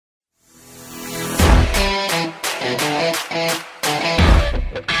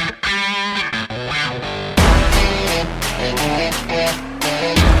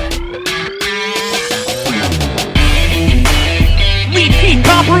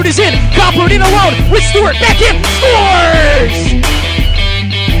Goddard is in. Goddard in alone with Stewart. Back in. Scores!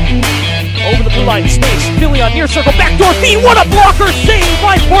 Over the blue line, space. Philly on near circle. Backdoor feed. What a blocker save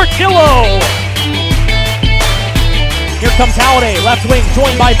by Portillo! Here comes Halliday. Left wing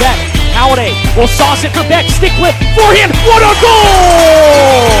joined by Beck. Halliday will sauce it for Beck. Stick lift. Forehand. What a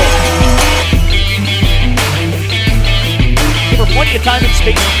goal! For plenty of time and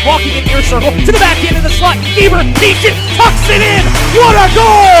space, walking in near circle, to the back end of the slot, Gaber beats it, tucks it in, what a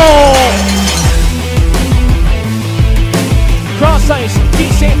goal! Cross ice, D.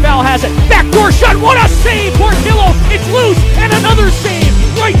 St. Val has it, backdoor shot, what a save, Portillo, it's loose, and another save,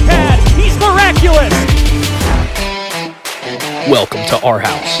 right pad, he's miraculous! Welcome to our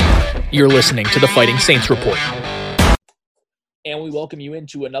house. You're listening to the Fighting Saints Report. And we welcome you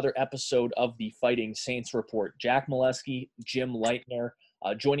into another episode of the Fighting Saints Report. Jack Molesky, Jim Leitner,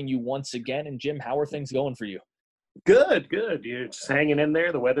 joining you once again. And Jim, how are things going for you? Good. You're just hanging in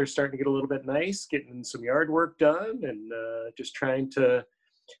there. The weather's starting to get a little bit nice, getting some yard work done, and just trying to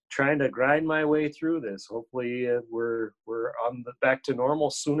grind my way through this. Hopefully, we're on the back to normal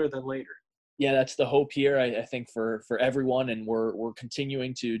sooner than later. Yeah, that's the hope here, I think, for everyone. And we're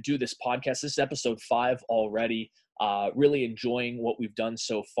continuing to do this podcast. This is episode 5 already. Really enjoying what we've done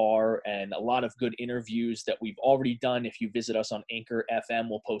so far, and a lot of good interviews that we've already done. If you visit us on Anchor FM,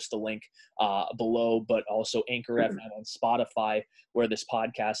 we'll post a link below, but also Anchor FM on Spotify, where this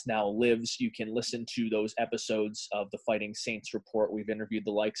podcast now lives. You can listen to those episodes of the Fighting Saints Report. We've interviewed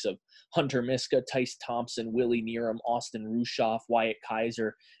the likes of Hunter Miska, Tice Thompson, Willie Neerum, Austin Rushoff, Wyatt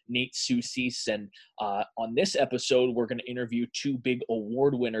Kaiser, Nate Soucis, and on this episode, we're going to interview 2 big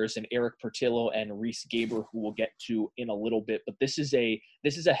award winners, in Erik Portillo and Riese Gaber, who we'll get to in a little bit. But this is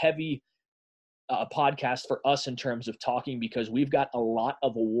a heavy podcast for us in terms of talking, because we've got a lot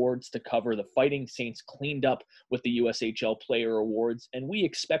of awards to cover. The Fighting Saints cleaned up with the USHL Player Awards, and we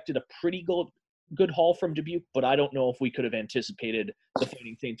expected a pretty good haul from Dubuque, but I don't know if we could have anticipated the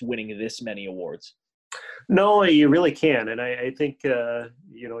Fighting Saints winning this many awards. No, you really can. And I think,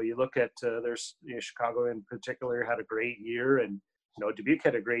 you look at there's Chicago in particular had a great year, and Dubuque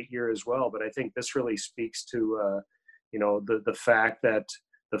had a great year as well. But I think this really speaks to, the fact that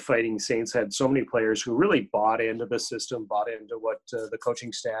the Fighting Saints had so many players who really bought into the system, bought into what the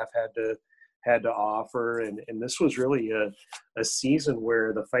coaching staff had to offer. And this was really a season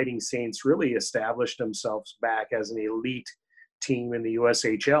where the Fighting Saints really established themselves back as an elite team in the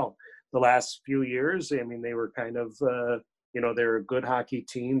USHL. The last few years, I mean, they were kind of, they're a good hockey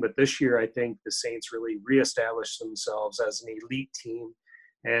team. But this year, I think the Saints really reestablished themselves as an elite team.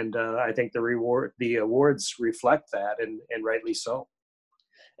 And I think the awards reflect that, and rightly so.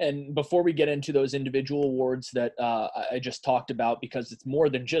 And before we get into those individual awards that I just talked about, because it's more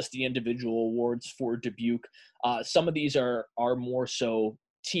than just the individual awards for Dubuque, some of these are more so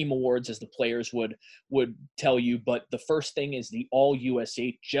team awards, as the players would tell you. But the first thing is the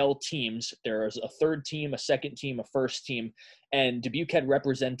All-USHL Teams. There is a third team, a second team, a first team, and Dubuque had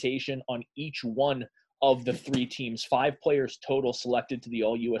representation on each one of the 3 teams. 5 players total selected to the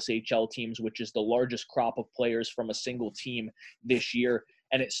All-USHL Teams, which is the largest crop of players from a single team this year.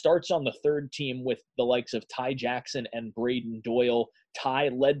 And it starts on the third team with the likes of Ty Jackson and Braden Doyle. Ty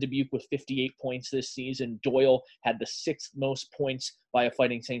led Dubuque with 58 points this season. Doyle had the 6th most points by a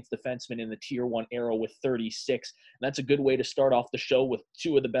Fighting Saints defenseman in the Tier 1 era with 36. And that's a good way to start off the show with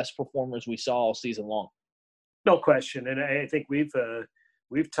 2 of the best performers we saw all season long. No question. And I think we've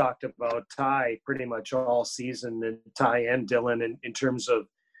talked about Ty pretty much all season, and Ty and Dylan in terms of,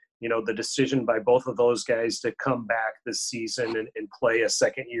 the decision by both of those guys to come back this season and play a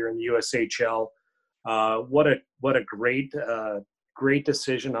second year in the USHL. What a great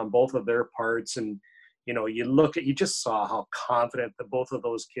decision on both of their parts. And, you just saw how confident that both of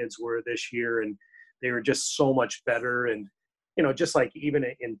those kids were this year, and they were just so much better. And, just like even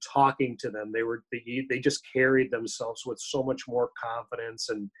in talking to them, they just carried themselves with so much more confidence.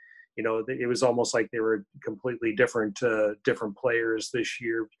 And, it was almost like they were completely different players this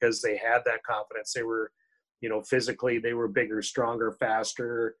year, because they had that confidence. They were, physically they were bigger, stronger,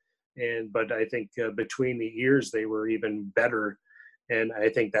 faster. But I think between the ears, they were even better. And I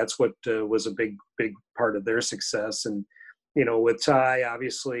think that's what was a big part of their success. And, with Ty,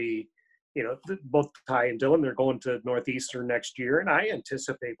 obviously, both Ty and Dylan, they're going to Northeastern next year. And I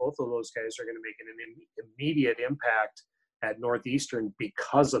anticipate both of those guys are going to make an immediate impact at Northeastern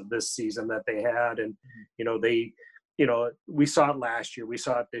because of this season that they had. And, we saw it last year. We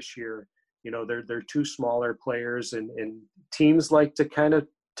saw it this year. They're 2 smaller players, and teams like to kind of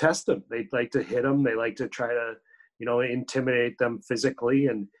test them. They like to hit them. They like to try to, intimidate them physically.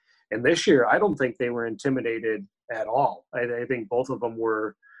 And this year, I don't think they were intimidated at all. I think both of them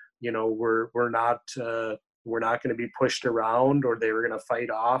were, we're not going to be pushed around, or they were going to fight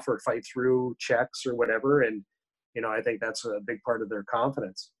off or fight through checks or whatever. And, I think that's a big part of their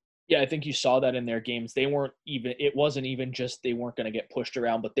confidence. Yeah, I think you saw that in their games. It wasn't even just they weren't going to get pushed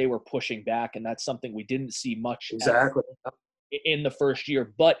around, but they were pushing back. And that's something we didn't see much Exactly. in the first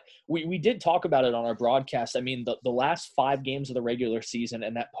year. But we did talk about it on our broadcast. I mean, the last 5 games of the regular season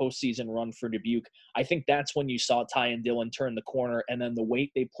and that postseason run for Dubuque, I think that's when you saw Ty and Dylan turn the corner, and then the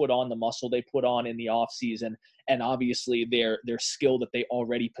weight they put on, the muscle they put on in the offseason, and obviously their skill that they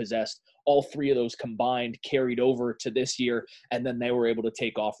already possessed. All 3 of those combined carried over to this year, and then they were able to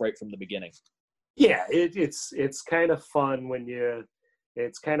take off right from the beginning. Yeah, it's kind of fun when you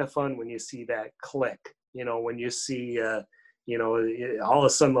see that click. When you see all of a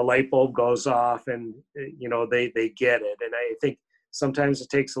sudden the light bulb goes off, and they get it. And I think sometimes it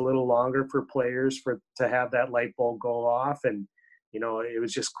takes a little longer for players to have that light bulb go off, and it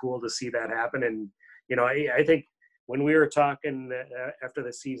was just cool to see that happen. And I think when we were talking after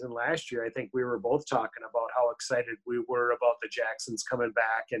the season last year, I think we were both talking about how excited we were about the Jacksons coming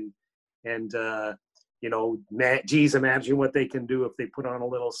back, and geez, imagine what they can do if they put on a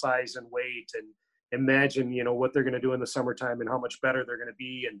little size and weight, and imagine what they're going to do in the summertime and how much better they're going to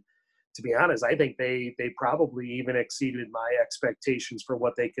be. And to be honest, I think they probably even exceeded my expectations for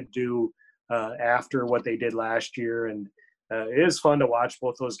what they could do after what they did last year. And it is fun to watch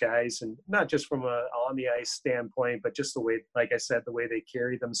both those guys, and not just from a on the ice standpoint, but just the way, like I said, the way they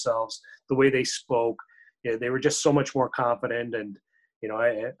carry themselves, the way they spoke. They were just so much more confident. And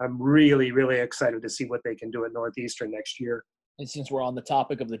I'm really, really excited to see what they can do at Northeastern next year. And since we're on the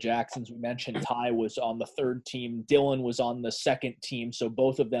topic of the Jacksons, we mentioned Ty was on the 3rd team. Dylan was on the 2nd team. So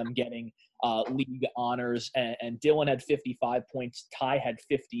both of them getting league honors. And Dylan had 55 points. Ty had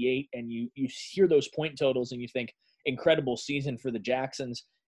 58. And you hear those point totals and you think, incredible season for the Jacksons.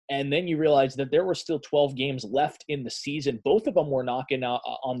 And then you realize that there were still 12 games left in the season. Both of them were knocking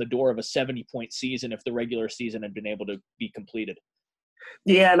on the door of a 70-point season if the regular season had been able to be completed.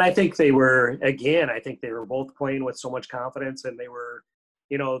 Yeah, and I think they were both playing with so much confidence, and they were,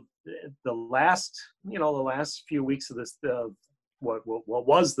 the last few weeks of this, what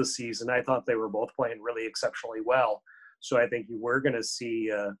was the season, I thought they were both playing really exceptionally well. So I think you were going to see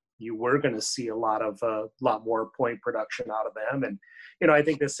a lot more point production out of them. And I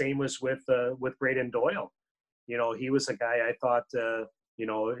think the same was with Braden Doyle. He was a guy I thought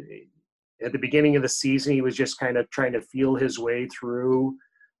at the beginning of the season, he was just kind of trying to feel his way through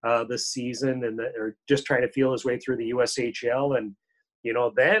the season, or just trying to feel his way through the USHL. And,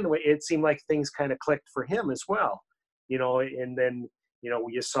 then it seemed like things kind of clicked for him as well, and then,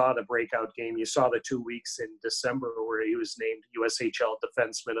 you saw the breakout game. You saw the 2 weeks in December where he was named USHL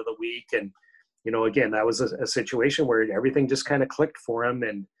Defenseman of the Week. And, again, that was a situation where everything just kind of clicked for him.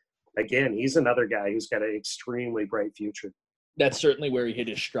 And, again, he's another guy who's got an extremely bright future. That's certainly where he hit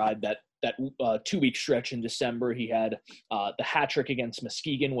his stride. That 2-week stretch in December, he had the hat trick against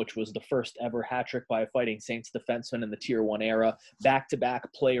Muskegon, which was the first ever hat trick by a Fighting Saints defenseman in the Tier 1 era.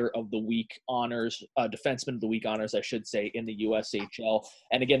 Back-to-back Player of the Week honors, Defenseman of the Week honors, I should say, in the USHL.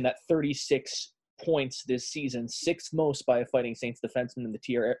 And again, that 36 points this season, 6th most by a Fighting Saints defenseman in the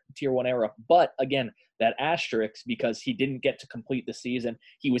Tier 1 era. But again, that asterisk, because he didn't get to complete the season,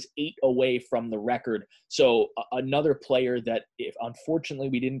 he was 8 away from the record. So another player that, if unfortunately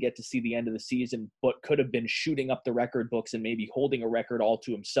we didn't get to see the end of the season, but could have been shooting up the record books and maybe holding a record all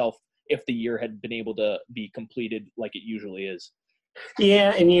to himself if the year had been able to be completed like it usually is.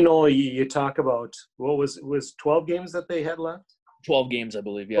 Yeah, and you talk about, what was 12 games that they had left? 12 games, I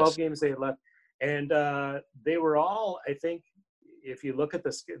believe, yes. 12 games they had left. And they were all, I think, if you look at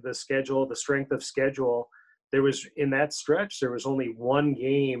the schedule, the strength of schedule, there was, in that stretch, there was only one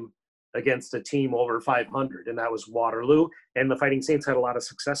game against a team over 500, and that was Waterloo. And the Fighting Saints had a lot of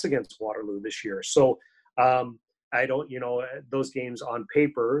success against Waterloo this year. So I don't, those games on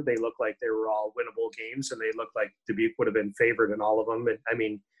paper, they look like they were all winnable games, and they look like Dubuque would have been favored in all of them. And I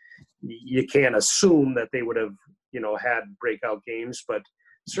mean, you can't assume that they would have, had breakout games, but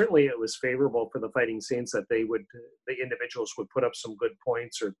certainly it was favorable for the Fighting Saints that the individuals would put up some good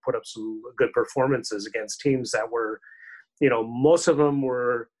points or put up some good performances against teams that were, most of them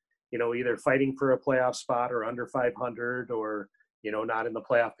were, either fighting for a playoff spot or under 500 or, not in the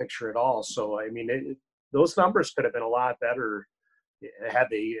playoff picture at all. So, I mean, those numbers could have been a lot better had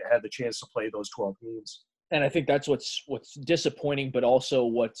they had the chance to play those 12 games. And I think that's what's disappointing, but also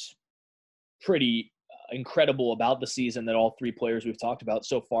what's pretty incredible about the season that all 3 players we've talked about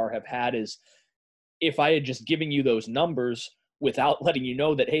so far have had is, if I had just given you those numbers, without letting you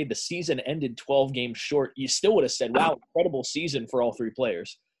know that, hey, the season ended 12 games short, you still would have said, wow, incredible season for all three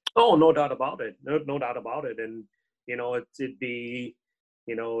players. Oh, no doubt about it. No doubt about it. And, it'd be,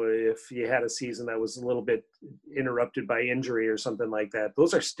 if you had a season that was a little bit interrupted by injury or something like that,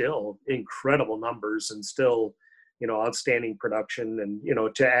 those are still incredible numbers and still, outstanding production.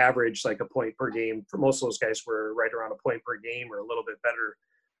 And, to average like a point per game for most of those guys were right around a point per game or a little bit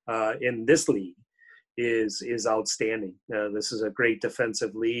better in this league is outstanding. This is a great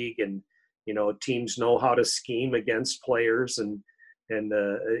defensive league, and, teams know how to scheme against players and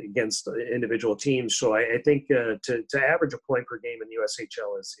against individual teams. So I think to average a point per game in the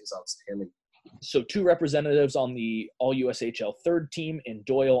USHL is outstanding. So 2 representatives on the All-USHL third team in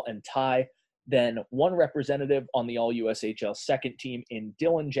Doyle and Ty, then 1 representative on the All-USHL second team in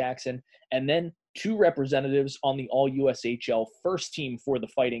Dylan Jackson, and then 2 representatives on the All-USHL first team for the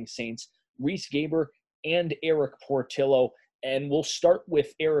Fighting Saints, Riese Gaber and Erik Portillo. And we'll start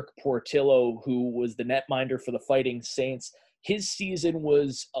with Erik Portillo, who was the netminder for the Fighting Saints. His season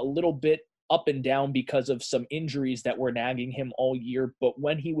was a little bit up and down because of some injuries that were nagging him all year. But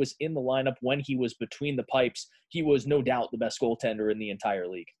when he was in the lineup, when he was between the pipes, he was no doubt the best goaltender in the entire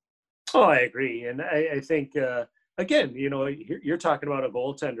league. Oh, I agree. And I think, again, you're talking about a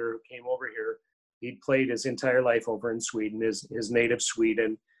goaltender who came over here. He'd played his entire life over in Sweden, his native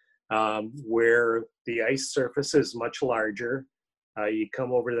Sweden, where the ice surface is much larger. You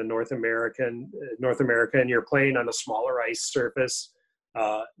come over to North America, and you're playing on a smaller ice surface,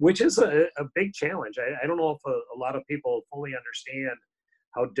 which is a big challenge. I don't know if a lot of people fully understand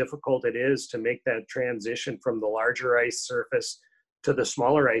how difficult it is to make that transition from the larger ice surface to the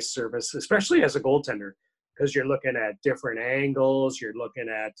smaller ice surface, especially as a goaltender, because you're looking at different angles, you're looking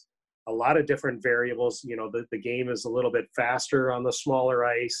at a lot of different variables. The game is a little bit faster on the smaller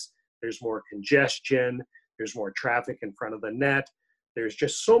ice. There's more congestion. There's more traffic in front of the net. There's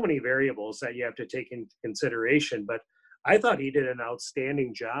just so many variables that you have to take into consideration. But I thought he did an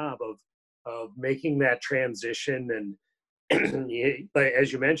outstanding job of making that transition. And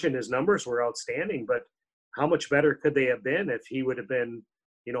as you mentioned, his numbers were outstanding. But how much better could they have been if he would have been,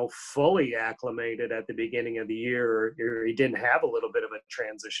 fully acclimated at the beginning of the year, or he didn't have a little bit of a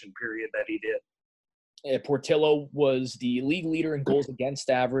transition period that he did? Portillo was the league leader in goals against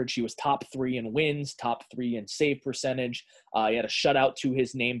average. He was top 3 in wins, top 3 in save percentage. He had a shutout to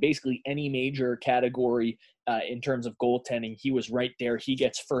his name. Basically, any major category in terms of goaltending, he was right there. He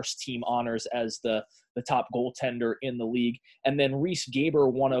gets first team honors as the top goaltender in the league. And then Riese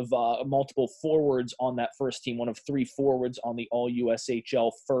Gaber, one of multiple forwards on that first team, one of 3 forwards on the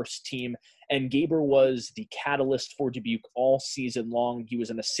All-USHL first team. And Gaber was the catalyst for Dubuque all season long. He was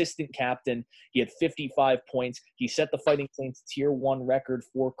an assistant captain. He had 55 points. He set the Fighting Saints Tier 1 record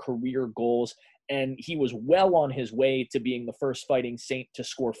for career goals. And he was well on his way to being the first Fighting Saint to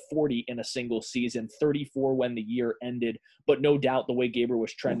score 40 in a single season, 34 when the year ended. But no doubt the way Gaber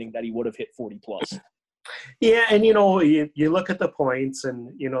was trending that he would have hit 40 plus. Yeah, and you look at the points, and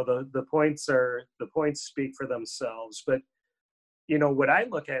the points speak for themselves. But what I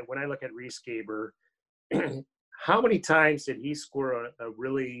look at when I look at Riese Gaber, how many times did he score a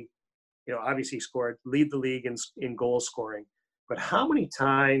really, obviously scored, lead the league in goal scoring, but how many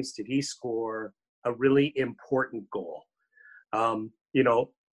times did he score a really important goal?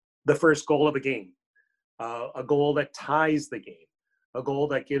 The first goal of a game, a goal that ties the game, a goal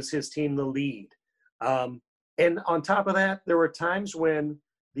that gives his team the lead. And on top of that, there were times when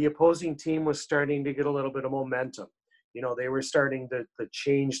the opposing team was starting to get a little bit of momentum. They were starting to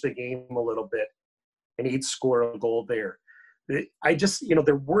change the game a little bit, and he'd score a goal there.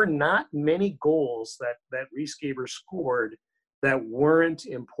 There were not many goals that Riese Gaber scored that weren't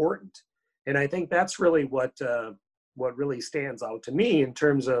important. And I think that's really what really stands out to me in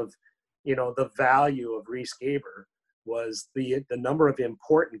terms of, the value of Riese Gaber was the number of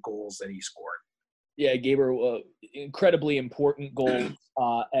important goals that he scored. Yeah, Gaber, incredibly important goals.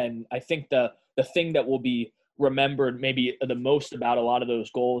 And I think the thing that will be remembered maybe the most about a lot of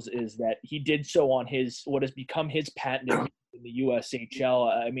those goals is that he did so on what has become his patented in the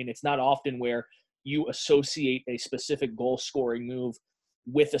USHL. I mean, it's not often where you associate a specific goal-scoring move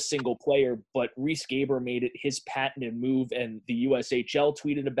with a single player, but Riese Gaber made it his patented move, and the USHL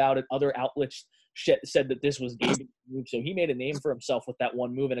tweeted about it. Other outlets said that this was Gaber's move, so he made a name for himself with that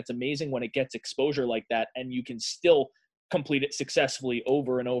one move, and it's amazing when it gets exposure like that, and you can still complete it successfully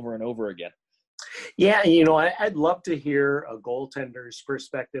over and over and over again. Yeah, I'd love to hear a goaltender's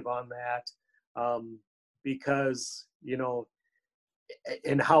perspective on that, because,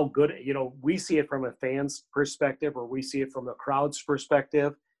 and how good, we see it from a fan's perspective, or we see it from the crowd's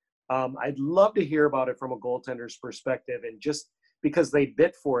perspective. I'd love to hear about it from a goaltender's perspective, and just because they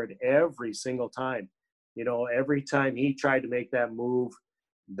bit for it every single time. Every time he tried to make that move,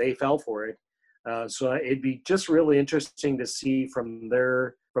 they fell for it. So it'd be just really interesting to see from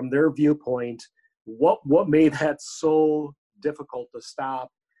their viewpoint what made that so difficult to stop,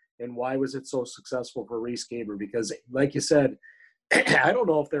 and why was it so successful for Riese Gaber? Because, like you said, I don't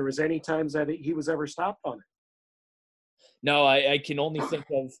know if there was any times that he was ever stopped on it. No, I can only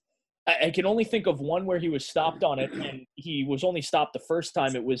think of one where he was stopped on it, and he was only stopped the first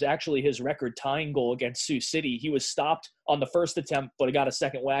time. It was actually his record tying goal against Sioux City. He was stopped on the first attempt, but he got a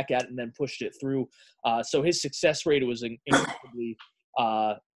second whack at it and then pushed it through. So his success rate was incredibly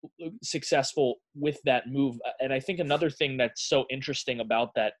successful with that move. And I think another thing that's so interesting about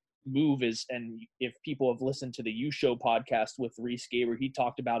that move is, and if people have listened to the U Show podcast with Riese Gaber, he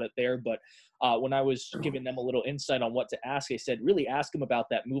talked about it there, but when I was giving them a little insight on what to ask, I said, really ask him about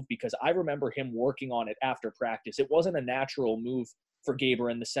that move, because I remember him working on it after practice. It wasn't a natural move for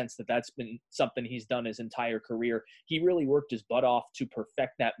Gaber in the sense that that's been something he's done his entire career. He really worked his butt off to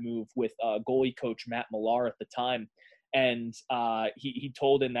perfect that move with goalie coach Matt Millar at the time. And he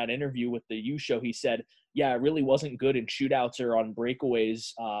told in that interview with the U Show, he said, yeah, I really wasn't good in shootouts or on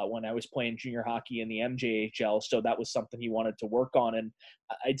breakaways when I was playing junior hockey in the MJHL. So that was something he wanted to work on. And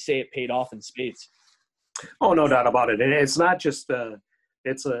I'd say it paid off in spades. Oh, no doubt about it. And it's not just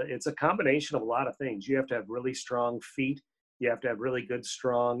it's a combination of a lot of things. You have to have really strong feet. You have to have really good,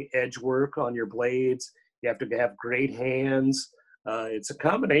 strong edge work on your blades. You have to have great hands. It's a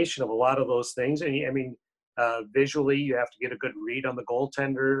combination of a lot of those things. And visually, you have to get a good read on the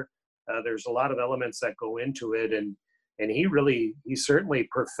goaltender. There's a lot of elements that go into it, and he certainly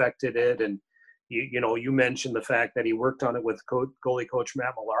perfected it. And you mentioned the fact that he worked on it with goalie coach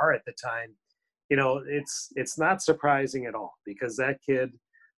Matt Millar at the time. It's not surprising at all, because that kid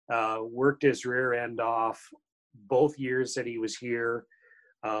worked his rear end off both years that he was here.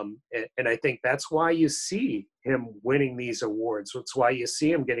 And I think that's why you see him winning these awards. It's why you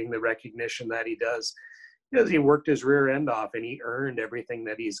see him getting the recognition that he does, because he worked his rear end off and he earned everything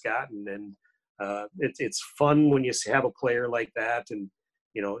that he's gotten. And it's fun when you have a player like that. And,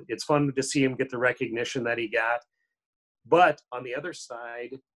 it's fun to see him get the recognition that he got. But on the other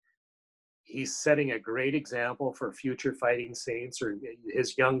side, he's setting a great example for future Fighting Saints, or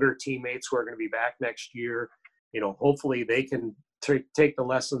his younger teammates who are going to be back next year. Hopefully they can take the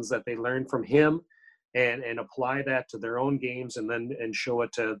lessons that they learned from him and apply that to their own games, and show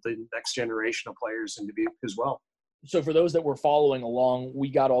it to the next generation of players in Dubuque as well. So for those that were following along, we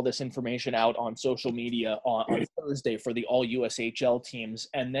got all this information out on social media on Thursday for the All-USHL teams.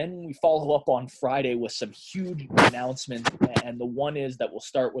 And then we follow up on Friday with some huge announcements. And the one is that we'll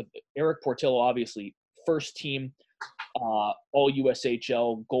start with Erik Portillo, obviously, first team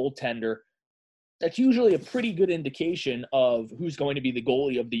All-USHL goaltender. That's usually a pretty good indication of who's going to be the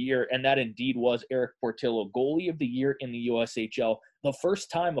goalie of the year, and that indeed was Erik Portillo, goalie of the year in the USHL. The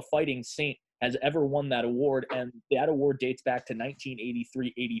first time a Fighting Saint has ever won that award, and that award dates back to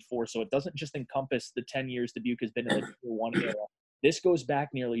 1983-84, so it doesn't just encompass the 10 years Dubuque has been in the Tier 1 era. This goes back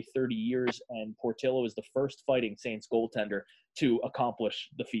nearly 30 years, and Portillo is the first Fighting Saints goaltender to accomplish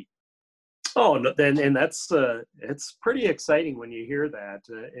the feat. Oh, and that's it's pretty exciting when you hear that.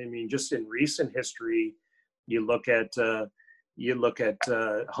 Just in recent history, you look at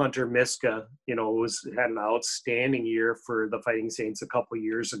Hunter Miska. Had an outstanding year for the Fighting Saints a couple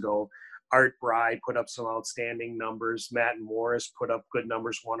years ago. Art Bride put up some outstanding numbers. Matt Morris put up good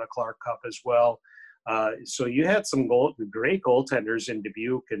numbers, won a Clark Cup as well. So you had some great goaltenders in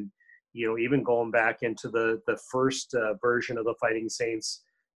Dubuque, and even going back into the first version of the Fighting Saints,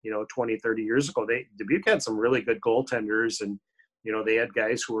 20, 30 years ago, Dubuque had some really good goaltenders, and they had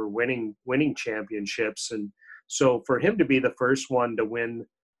guys who were winning championships. And so for him to be the first one to win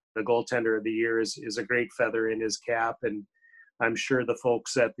the goaltender of the year is a great feather in his cap. And I'm sure the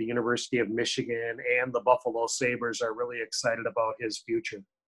folks at the University of Michigan and the Buffalo Sabres are really excited about his future.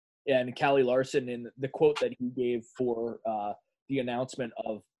 Yeah, and Callie Larson, in the quote that he gave for the announcement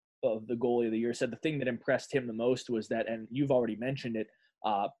of the goalie of the year, said the thing that impressed him the most was that, and you've already mentioned it,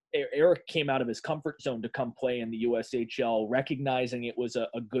 Erik came out of his comfort zone to come play in the USHL, recognizing it was a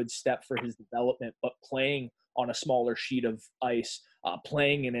good step for his development, but playing on a smaller sheet of ice,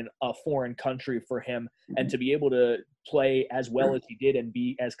 playing in a foreign country for him, and to be able to play as well as he did and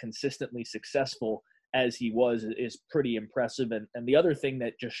be as consistently successful as he was is pretty impressive. And the other thing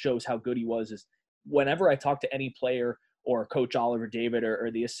that just shows how good he was is whenever I talk to any player or Coach Oliver David or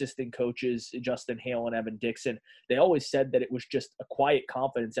the assistant coaches, Justin Hale and Evan Dixon, they always said that it was just a quiet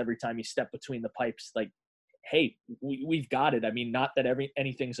confidence every time he stepped between the pipes. Like, hey, we've got it. I mean, not that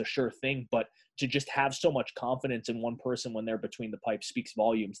anything's a sure thing, but to just have so much confidence in one person when they're between the pipes speaks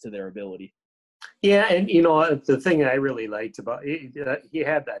volumes to their ability. Yeah, and the thing I really liked about he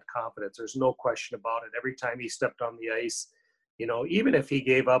had that confidence. There's no question about it. Every time he stepped on the ice, even if he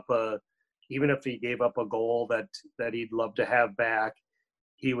gave up a goal that he'd love to have back,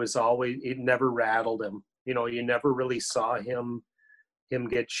 it never rattled him. You never really saw him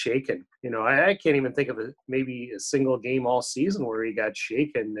get shaken. I can't even think of maybe a single game all season where he got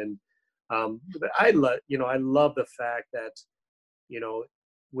shaken. And but I love the fact that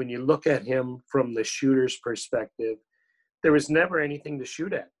when you look at him from the shooter's perspective, there was never anything to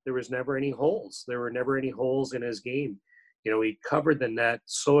shoot at. There was never any holes. There were never any holes in his game. He covered the net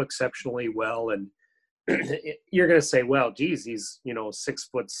so exceptionally well. And you're going to say, well, geez, he's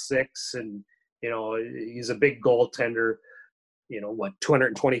 6'6", and he's a big goaltender.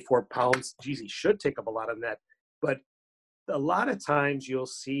 224 pounds. Geez, he should take up a lot of net. But a lot of times you'll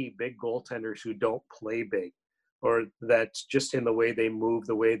see big goaltenders who don't play big, or that just in the way they move,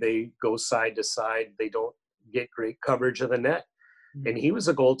 the way they go side to side, they don't get great coverage of the net. Mm-hmm. And he was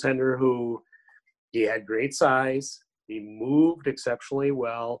a goaltender who he had great size. He moved exceptionally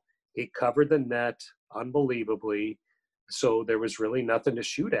well. He covered the net unbelievably. So there was really nothing to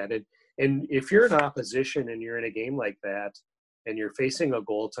shoot at it. And if you're in opposition and you're in a game like that, and you're facing a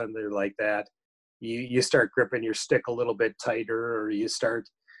goaltender like that, you start gripping your stick a little bit tighter, or you start,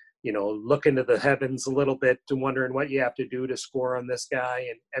 looking to the heavens a little bit and wondering what you have to do to score on this guy.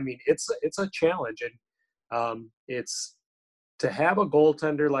 And I mean, it's a challenge. And it's to have a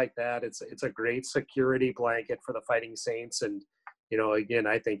goaltender like that. It's a great security blanket for the Fighting Saints. And, again,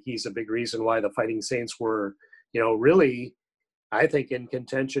 I think he's a big reason why the Fighting Saints were, really, I think, in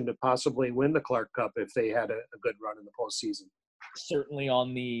contention to possibly win the Clark Cup if they had a good run in the postseason. Certainly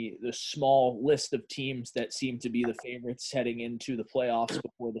on the small list of teams that seem to be the favorites heading into the playoffs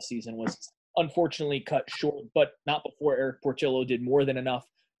before the season was unfortunately cut short, but not before Erik Portillo did more than enough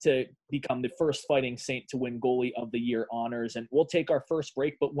to become the first Fighting Saint to win Goalie of the Year honors. And we'll take our first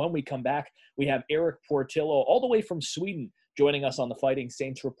break, but when we come back, we have Erik Portillo all the way from Sweden joining us on the Fighting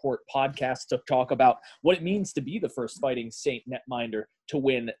Saints Report podcast to talk about what it means to be the first Fighting Saint netminder to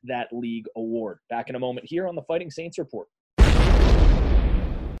win that league award. Back in a moment here on the Fighting Saints Report.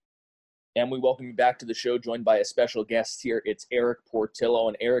 And we welcome you back to the show, joined by a special guest here. It's Erik Portillo.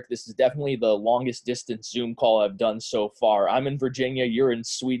 And Erik, this is definitely the longest distance Zoom call I've done so far. I'm in Virginia, you're in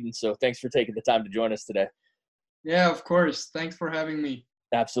Sweden, so thanks for taking the time to join us today. Yeah, of course. Thanks for having me.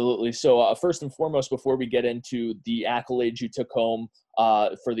 Absolutely. So first and foremost, before we get into the accolades you took home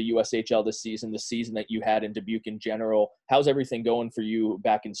for the USHL this season, the season that you had in Dubuque in general, how's everything going for you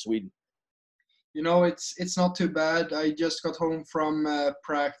back in Sweden? It's not too bad. I just got home from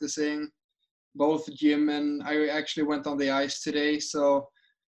practicing both gym, and I actually went on the ice today. So,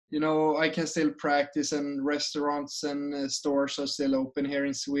 I can still practice, and restaurants and stores are still open here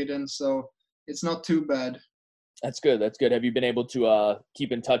in Sweden. So it's not too bad. That's good. That's good. Have you been able to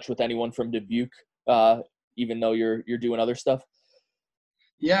keep in touch with anyone from Dubuque, even though you're doing other stuff?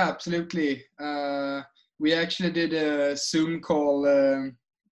 Yeah, absolutely. We actually did a Zoom call.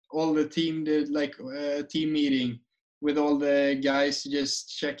 All the team did like a team meeting with all the guys to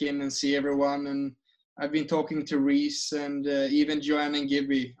just check in and see everyone. And I've been talking to Riese and even Joanne and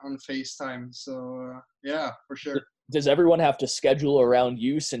Gibby on FaceTime. So yeah, for sure. Does everyone have to schedule around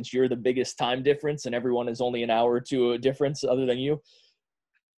you since you're the biggest time difference and everyone is only an hour or two difference other than you?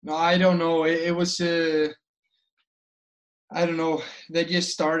 No, I don't know. It was, I don't know. They just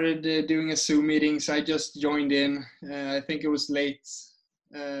started doing a Zoom meeting. So I just joined in. I think it was late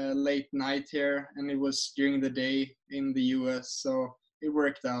night here, and it was during the day in the US, so it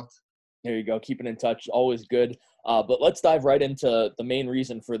worked out. There you go. Keeping in touch, always good. But let's dive right into the main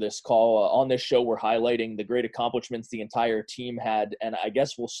reason for this call. On this show, we're highlighting the great accomplishments the entire team had, and I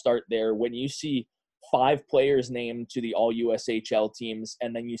guess we'll start there. When you see 5 players named to the All-USHL teams,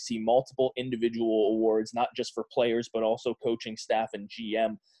 and then you see multiple individual awards, not just for players, but also coaching staff and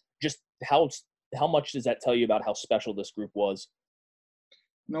GM, just how much does that tell you about how special this group was?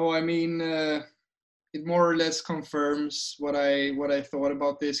 No, I mean, it more or less confirms what I thought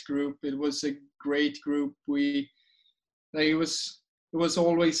about this group. It was a great group. It was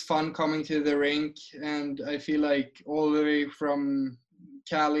always fun coming to the rink, and I feel like all the way from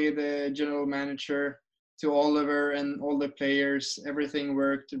Callie, the general manager, to Oliver and all the players, everything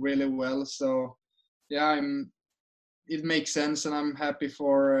worked really well. So yeah, it makes sense, and I'm happy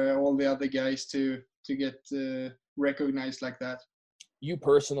for all the other guys to get recognized like that. You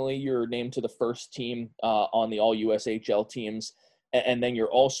personally, you're named to the first team on the All-USHL teams. And then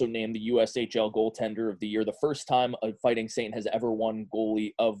you're also named the USHL Goaltender of the Year, the first time a Fighting Saint has ever won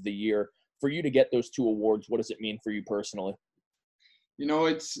Goalie of the Year. For you to get those two awards, what does it mean for you personally? You know,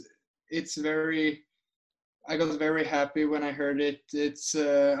 it's very. I got very happy when I heard it.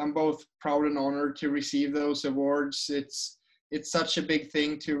 I'm both proud and honored to receive those awards. It's such a big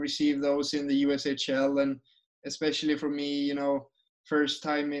thing to receive those in the USHL, and especially for me, you know, first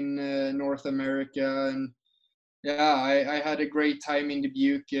time in North America. And yeah, I had a great time in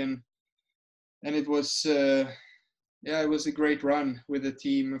Dubuque, and it was it was a great run with the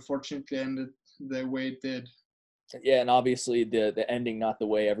team. Unfortunately, ended the way it did. Yeah, and obviously the ending not the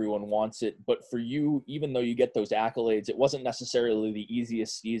way everyone wants it. But for you, even though you get those accolades, it wasn't necessarily the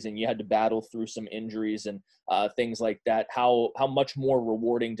easiest season. You had to battle through some injuries and things like that. How much more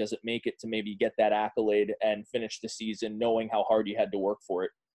rewarding does it make it to maybe get that accolade and finish the season knowing how hard you had to work for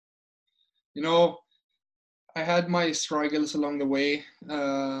it? You know, I had my struggles along the way,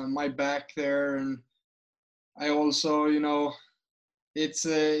 my back there, and I also, you know, it's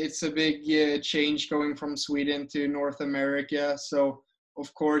a big change going from Sweden to North America. So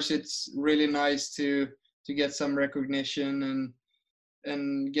of course it's really nice to get some recognition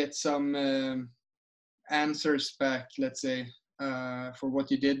and get some answers back, let's say, for what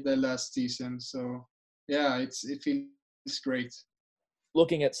you did the last season. So yeah, it feels great.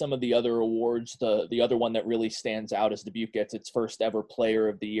 Looking at some of the other awards, the other one that really stands out is Dubuque gets its first ever Player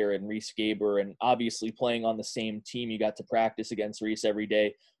of the Year in Riese Gaber, and obviously playing on the same team, you got to practice against Riese every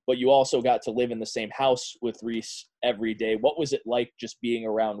day, but you also got to live in the same house with Riese every day. What was it like just being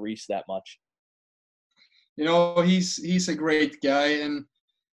around Riese that much? You know, he's a great guy, and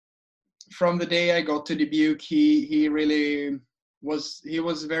from the day I got to Dubuque, he really was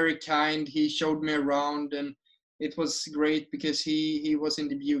very kind. He showed me around, and it was great because he was in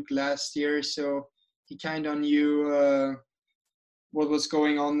Dubuque last year, so he kind of knew what was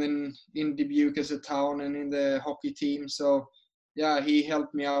going on in Dubuque as a town and in the hockey team. So yeah, he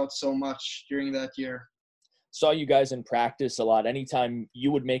helped me out so much during that year. Saw you guys in practice a lot. Anytime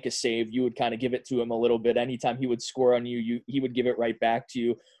you would make a save, you would kind of give it to him a little bit. Anytime he would score on you, he would give it right back to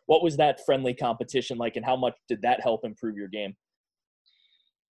you. What was that friendly competition like, and how much did that help improve your game?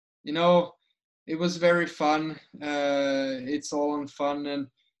 You know, it was very fun. It's all on fun, and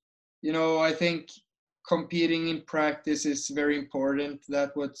you know, I think competing in practice is very important.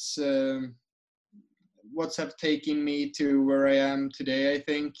 That what's have taken me to where I am today. I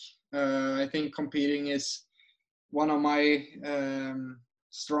think competing is one of my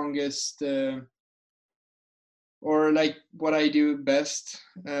strongest or like what I do best.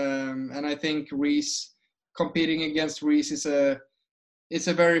 And I think competing against Riese it's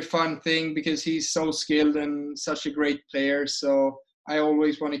a very fun thing because he's so skilled and such a great player. So I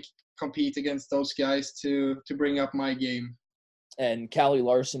always want to compete against those guys to bring up my game. And Callie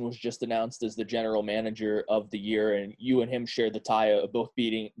Larson was just announced as the general manager of the year, and you and him share the tie of both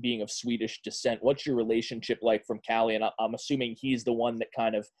being of Swedish descent. What's your relationship like from Callie? And I'm assuming he's the one that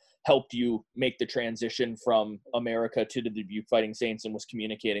kind of helped you make the transition from America to the Dubuque Fighting Saints and was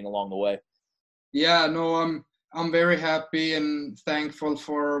communicating along the way. Yeah, no, I'm very happy and thankful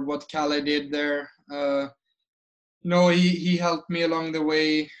for what Callie did there. No, he helped me along the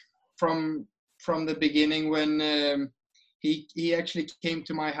way from the beginning when he actually came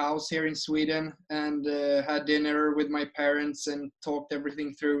to my house here in Sweden and had dinner with my parents and talked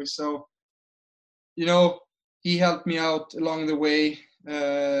everything through. So, you know, he helped me out along the way,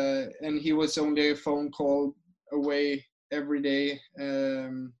 and he was only a phone call away every day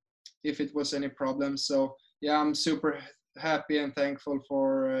if it was any problem. So, yeah, I'm super happy and thankful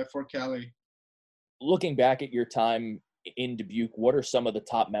for Callie. Looking back at your time in Dubuque, what are some of the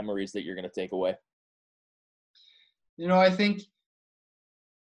top memories that you're going to take away? You know, I think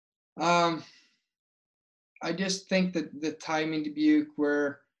I just think that the time in Dubuque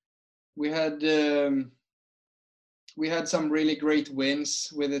where we had some really great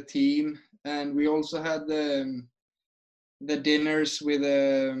wins with the team, and we also had the dinners with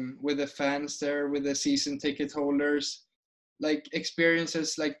the fans there, with the season ticket holders, like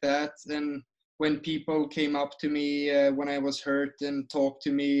experiences like that. And when people came up to me when I was hurt and talked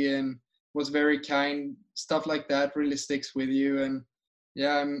to me and was very kind, stuff like that really sticks with you. And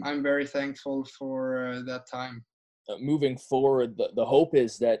yeah, I'm very thankful for that time. Moving forward, the hope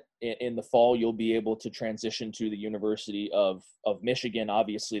is that in the fall you'll be able to transition to the University of Michigan.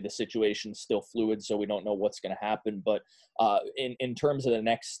 Obviously, the situation's still fluid, so we don't know what's going to happen. But in terms of the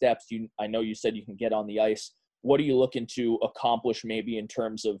next steps, I know you said you can get on the ice. What are you looking to accomplish maybe in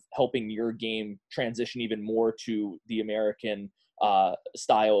terms of helping your game transition even more to the American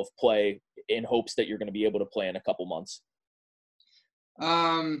style of play in hopes that you're going to be able to play in a couple months?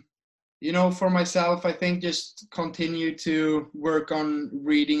 For myself, I think just continue to work on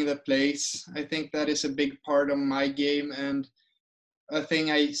reading the plays. I think that is a big part of my game, and a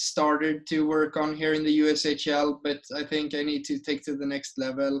thing I started to work on here in the USHL, but I think I need to take to the next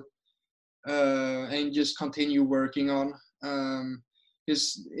level and just continue working on.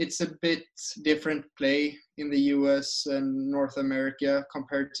 Because it's a bit different play in the US and North America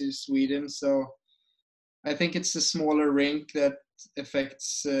compared to Sweden. So I think it's the smaller rink that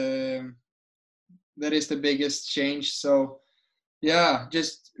affects, that is the biggest change. So yeah,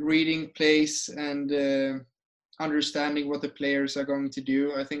 just reading plays and understanding what the players are going to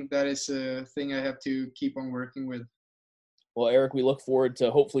do. I think that is a thing I have to keep on working with. Well, Erik, we look forward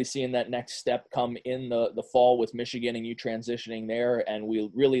to hopefully seeing that next step come in the fall with Michigan and you transitioning there. And we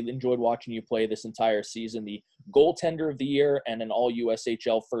really enjoyed watching you play this entire season. The goaltender of the year and an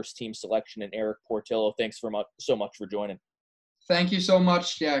all-USHL first team selection in Erik Portillo. Thanks so much for joining. Thank you so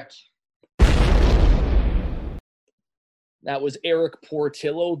much, Jack. That was Erik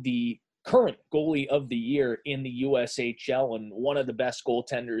Portillo, the current goalie of the year in the USHL and one of the best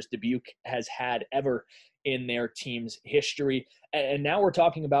goaltenders Dubuque has had ever in their team's history. And now we're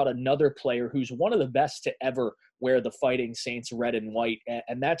talking about another player who's one of the best to ever wear the Fighting Saints red and white,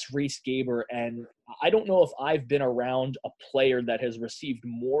 and that's Riese Gaber. And I don't know if I've been around a player that has received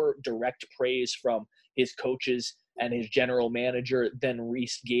more direct praise from his coaches and his general manager than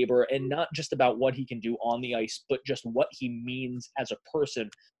Riese Gaber, and not just about what he can do on the ice, but just what he means as a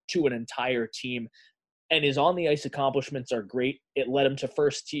person to an entire team. And his on-the-ice accomplishments are great. It led him to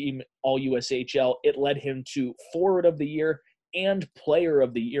first team All-USHL. It led him to forward of the year and player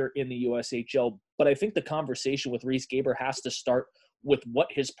of the year in the USHL. But I think the conversation with Riese Gaber has to start with what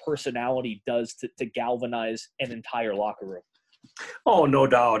his personality does to galvanize an entire locker room. Oh, no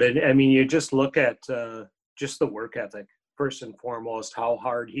doubt. And I mean, you just look at just the work ethic, first and foremost, how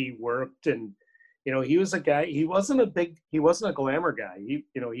hard he worked. And, he was a guy, he wasn't a glamour guy.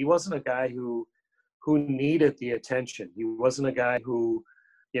 He wasn't a guy who needed the attention. He wasn't a guy who,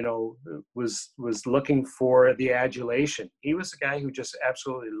 was looking for the adulation. He was a guy who just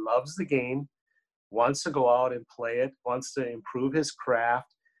absolutely loves the game, wants to go out and play it, wants to improve his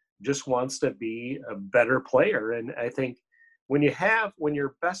craft, just wants to be a better player. And I think when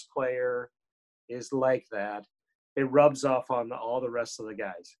your best player is like that, it rubs off on all the rest of the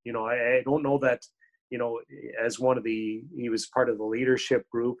guys. I don't know that, as he was part of the leadership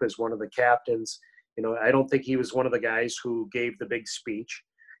group, as one of the captains. I don't think he was one of the guys who gave the big speech.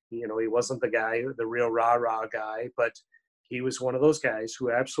 He wasn't the real rah-rah guy, but he was one of those guys who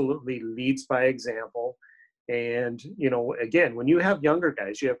absolutely leads by example. And, again, when you have younger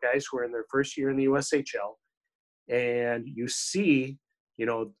guys, you have guys who are in their first year in the USHL, and you see,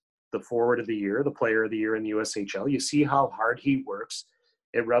 the forward of the year, the player of the year in the USHL, you see how hard he works.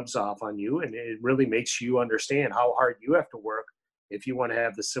 It rubs off on you, and it really makes you understand how hard you have to work if you want to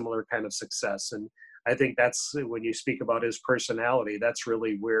have the similar kind of success. And I think that's when you speak about his personality, that's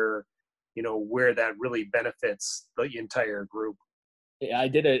really where that really benefits the entire group. I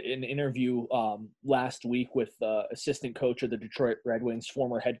did an interview last week with assistant coach of the Detroit Red Wings,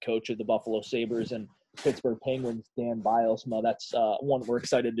 former head coach of the Buffalo Sabres and Pittsburgh Penguins, Dan Bilesma. That's one we're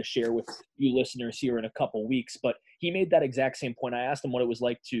excited to share with you listeners here in a couple weeks. But he made that exact same point. I asked him what it was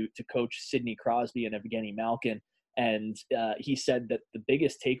like to coach Sidney Crosby and Evgeny Malkin. And he said that the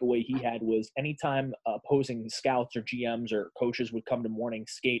biggest takeaway he had was anytime opposing scouts or GMs or coaches would come to morning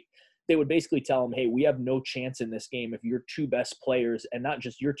skate, they would basically tell him, hey, we have no chance in this game if your two best players, and not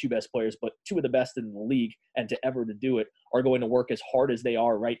just your two best players, but two of the best in the league and to do it, are going to work as hard as they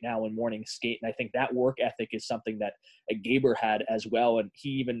are right now in morning skate. And I think that work ethic is something that Gaber had as well. And he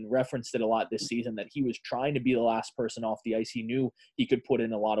even referenced it a lot this season, that he was trying to be the last person off the ice. He knew he could put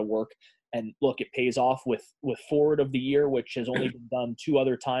in a lot of work. And look, it pays off with forward of the year, which has only been done 2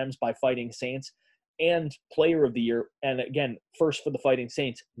 other times by Fighting Saints, and player of the year. And again, first for the Fighting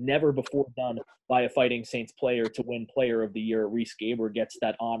Saints, never before done by a Fighting Saints player to win player of the year. Riese Gaber gets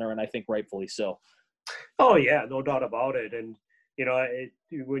that honor, and I think rightfully so. Oh yeah, no doubt about it. And,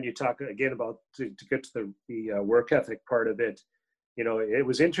 when you talk again about to get to the work ethic part of it, it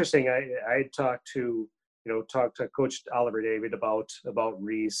was interesting. I talked to Coach Oliver David about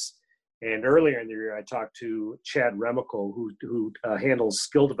Riese. And earlier in the year, I talked to Chad Remico, who handles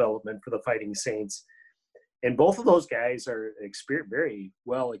skill development for the Fighting Saints. And both of those guys are very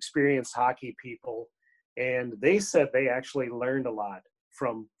well experienced hockey people. And they said they actually learned a lot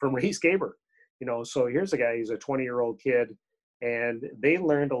from Riese Gaber. So here's a guy, he's a 20-year-old kid, and they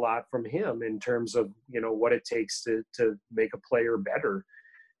learned a lot from him in terms of, what it takes to make a player better.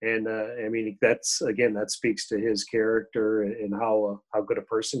 And I mean, that speaks to his character and how good a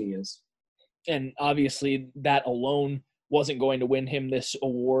person he is. And obviously that alone wasn't going to win him this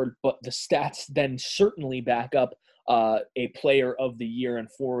award, but the stats then certainly back up a player of the year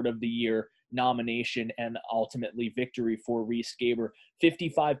and forward of the year nomination and ultimately victory for Riese Gaber.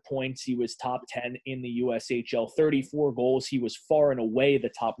 55 points. He was top 10 in the USHL. 34 goals. He was far and away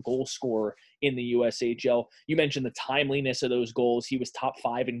the top goal scorer in the USHL. You mentioned the timeliness of those goals. He was top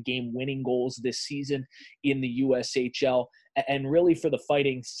 5 in game-winning goals this season in the USHL. And really for the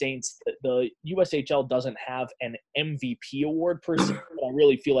Fighting Saints, the USHL doesn't have an MVP award per se, but I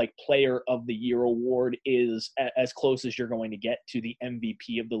really feel like Player of the Year award is as close as you're going to get to the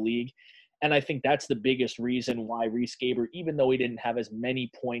MVP of the league. And I think that's the biggest reason why Riese Gaber, even though he didn't have as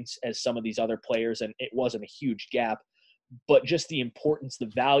many points as some of these other players, and it wasn't a huge gap, but just the importance,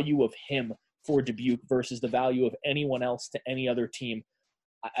 the value of him for Dubuque versus the value of anyone else to any other team.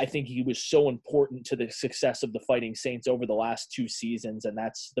 I think he was so important to the success of the Fighting Saints over the last 2 seasons, and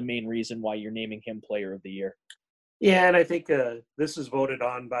that's the main reason why you're naming him Player of the Year. Yeah, and I think this is voted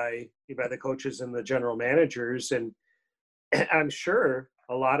on by the coaches and the general managers, and I'm sure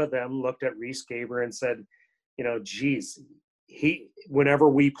a lot of them looked at Riese Gaber and said, geez, whenever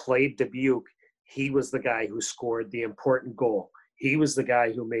we played Dubuque, he was the guy who scored the important goal. He was the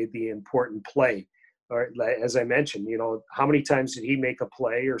guy who made the important play. Or as I mentioned, how many times did he make a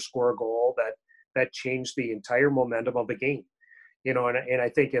play or score a goal that changed the entire momentum of the game? And I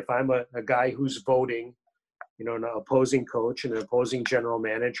think if I'm a guy who's voting, an opposing coach and an opposing general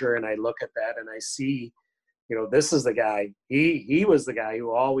manager, and I look at that and I see, this is the guy. He was the guy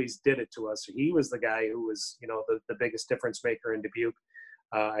who always did it to us. He was the guy who was, the biggest difference maker in Dubuque.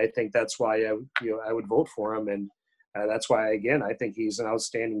 I think that's why I would vote for him, and that's why again I think he's an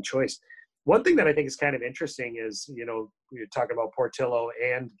outstanding choice. One thing that I think is kind of interesting is, we're talking about Portillo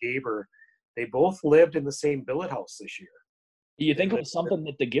and Gaber. They both lived in the same billet house this year. Do you think it was something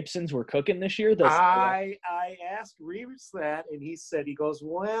that the Gibsons were cooking this year? I asked Reeves that, and he goes,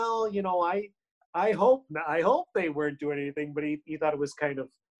 well, I hope they weren't doing anything, but he thought it was kind of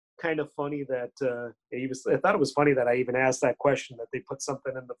funny that I thought it was funny that I even asked that question, that they put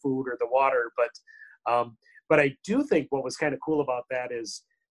something in the food or the water. But I do think what was kind of cool about that is,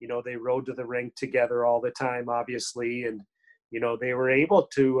 they rode to the rink together all the time, obviously. And, they were able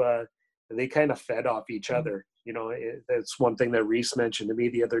to, they kind of fed off each other. That's one thing that Riese mentioned to me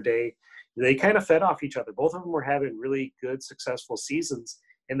the other day. They kind of fed off each other. Both of them were having really good, successful seasons,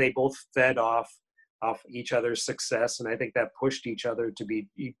 and they both fed off each other's success. And I think that pushed each other to be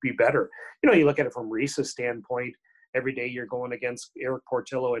better. You look at it from Riese's standpoint. Every day you're going against Erik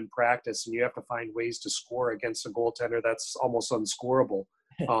Portillo in practice, and you have to find ways to score against a goaltender that's almost unscorable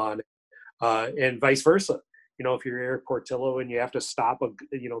on, and vice versa. If you're Erik Portillo and you have to stop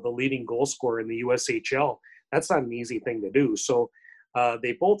the leading goal scorer in the USHL, that's not an easy thing to do. So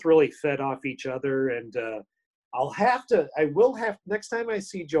they both really fed off each other, and next time I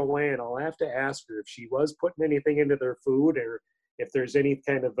see Joanne, I'll have to ask her if she was putting anything into their food, or if there's any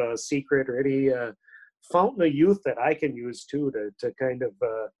kind of a secret or any fountain of youth that I can use too to kind of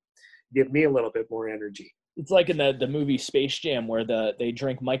give me a little bit more energy. It's like in the movie Space Jam, where they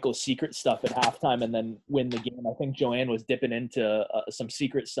drink Michael's secret stuff at halftime and then win the game. I think Joanne was dipping into some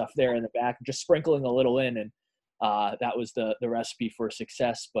secret stuff there in the back, just sprinkling a little in, and that was the recipe for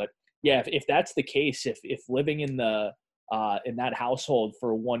success. But yeah, if that's the case, if living in that household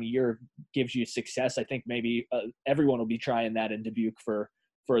for 1 year gives you success, I think maybe everyone will be trying that in Dubuque for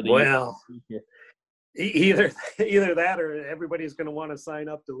the year. Either that, or everybody's going to want to sign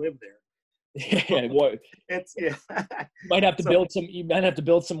up to live there. Yeah, You might have to build some. You might have to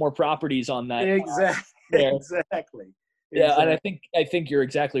build some more properties on that. Exactly. Yeah, and I think you're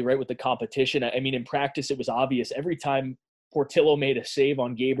exactly right with the competition. I mean, in practice, it was obvious. Every time Portillo made a save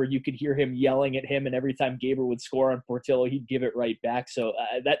on Gaber, you could hear him yelling at him, and every time Gaber would score on Portillo, he'd give it right back. So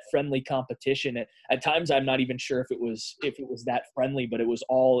that friendly competition, at times, I'm not even sure if it was that friendly, but it was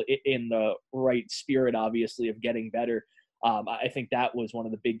all in the right spirit, obviously, of getting better. I think that was one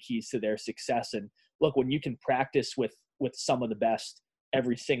of the big keys to their success. And look, when you can practice with some of the best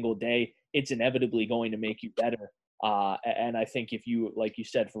every single day, it's inevitably going to make you better. And I think if you, like you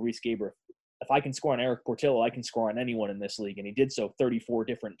said, for Riese Gaber, if I can score on Erik Portillo, I can score on anyone in this league. And he did so 34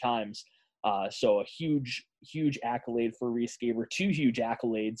 different times. So a huge, huge accolade for Riese Gaber, 2 huge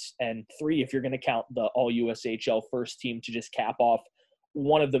accolades, and 3 if you're going to count the All-USHL first team to just cap off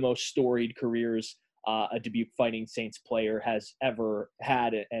one of the most storied careers a Dubuque Fighting Saints player has ever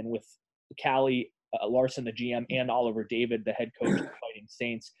had. And with Callie Larson, the GM, and Oliver David, the head coach of the Fighting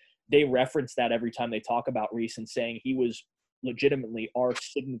Saints, they reference that every time they talk about Riese, and saying he was legitimately our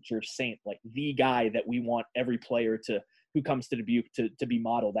signature saint, like the guy that we want every player who comes to Dubuque to be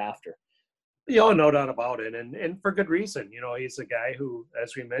modeled after. No doubt about it, and for good reason. He's a guy who,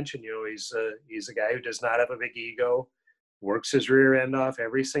 as we mentioned, he's a guy who does not have a big ego, works his rear end off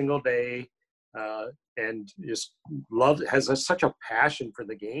every single day, and just has such a passion for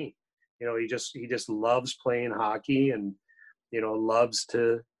the game. He just loves playing hockey, and loves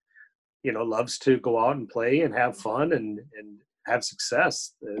to go out and play and have fun and have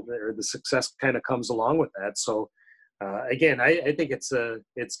success. Or the success kind of comes along with that. So. Again, I think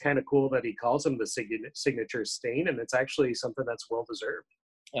it's kind of cool that he calls him the signature stain, and it's actually something that's well deserved.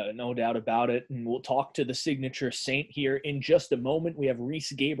 No doubt about it. And we'll talk to the signature saint here in just a moment. We have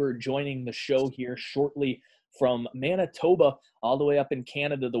Riese Gaber joining the show here shortly from Manitoba all the way up in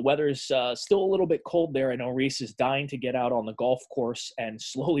Canada. The weather's still a little bit cold there. I know Riese is dying to get out on the golf course, and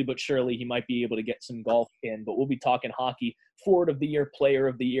slowly but surely he might be able to get some golf in. But we'll be talking hockey, forward of the year, player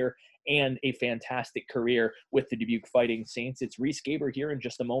of the year, and a fantastic career with the Dubuque Fighting Saints. It's Riese Gaber here in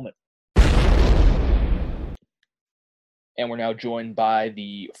just a moment. And we're now joined by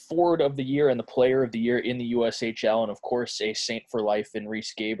the forward of the year and the player of the year in the USHL, and of course, a Saint for life in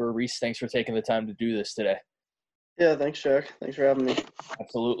Riese Gaber. Riese, thanks for taking the time to do this today. Yeah, thanks, Jack. Thanks for having me.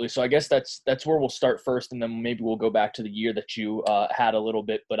 Absolutely. So I guess that's where we'll start first, and then maybe we'll go back to the year that you had a little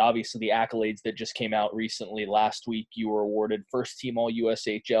bit. But obviously the accolades that just came out recently. Last week you were awarded first team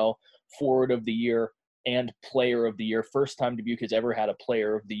All-USHL, forward of the year, and player of the year. First time Dubuque has ever had a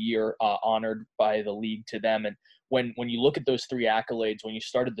player of the year honored by the league to them. And when you look at those three accolades, when you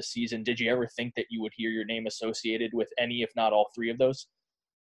started the season, did you ever think that you would hear your name associated with any, if not all three of those?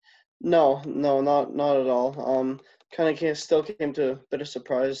 No, not at all. Still came to a bit of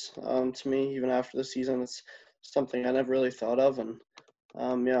surprise to me even after the season. It's something I never really thought of, and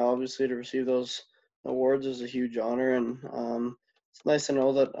obviously to receive those awards is a huge honor, and it's nice to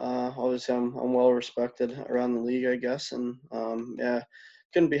know that obviously I'm well respected around the league, I guess, and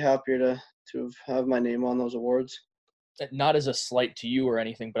couldn't be happier to have my name on those awards. Not as a slight to you or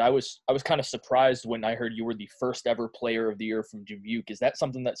anything, but I was kind of surprised when I heard you were the first ever player of the year from Dubuque. Is that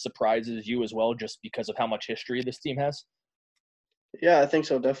something that surprises you as well, just because of how much history this team has? Yeah, I think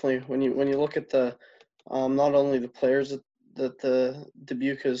so, definitely. When you look at the not only the players that the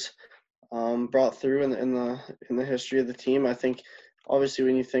Dubuque has brought through in the history of the team, I think obviously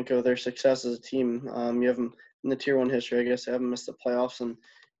when you think of their success as a team, you have them in the Tier 1 history. I guess they haven't missed the playoffs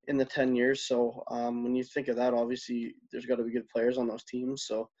in the 10 years. So when you think of that, obviously there's got to be good players on those teams.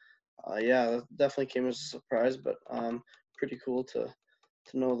 So that definitely came as a surprise, but pretty cool to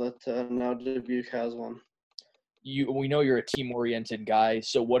know that now Dubuque has one. We know you're a team-oriented guy,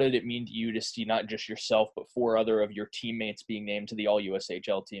 so what did it mean to you to see not just yourself, but 4 other of your teammates being named to the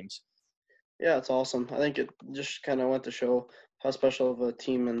All-USHL teams? Yeah, it's awesome. I think it just kind of went to show how special of a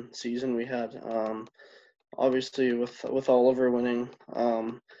team and season we had. Obviously, with Oliver winning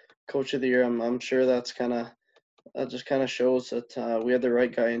Coach of the Year, I'm sure that just kind of shows that we had the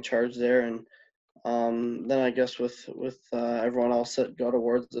right guy in charge there. And then I guess with everyone else that got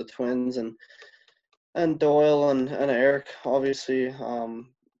awards, the Twins and Doyle and Erik, obviously, it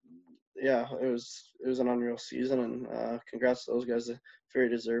was an unreal season, and congrats to those guys. They're very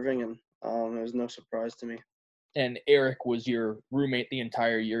deserving, and it was no surprise to me. And Erik was your roommate the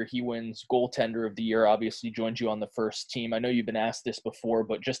entire year. He wins goaltender of the year, obviously joined you on the first team. I know you've been asked this before,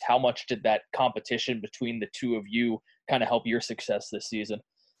 but just how much did that competition between the two of you kind of help your success this season?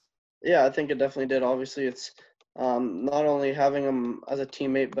 Yeah, I think it definitely did. Obviously, it's not only having him as a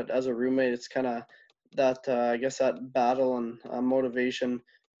teammate, but as a roommate, it's kind of that, I guess, that battle and motivation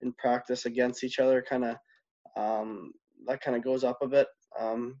in practice against each other that kind of goes up a bit,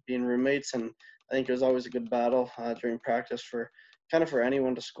 being roommates. And I think it was always a good battle during practice for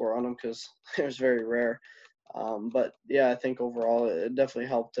anyone to score on him, because it was very rare. But yeah, I think overall it definitely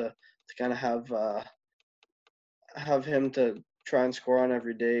helped to kind of have him to try and score on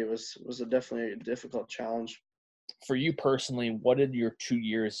every day. It was definitely a difficult challenge. For you personally, what did your 2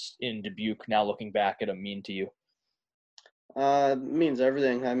 years in Dubuque, now looking back at them, mean to you? It means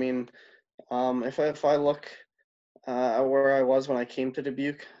everything. I mean, if I look at where I was when I came to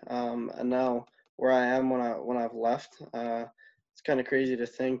Dubuque, and now where I am when I've left, it's kind of crazy to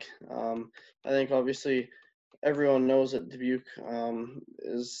think. I think obviously everyone knows that Dubuque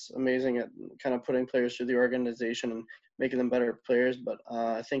is amazing at kind of putting players through the organization and making them better players. But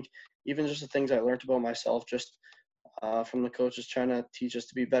I think even just the things I learned about myself, just from the coaches trying to teach us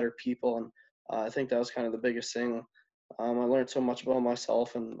to be better people, and I think that was kind of the biggest thing. I learned so much about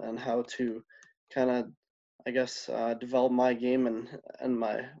myself and how to kind of, I guess, develop my game and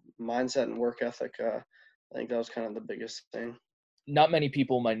my mindset and work ethic I think that was kind of the biggest thing. Not many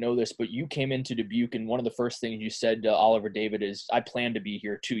people might know this, but you came into Dubuque, and one of the first things you said to Oliver David is, I plan to be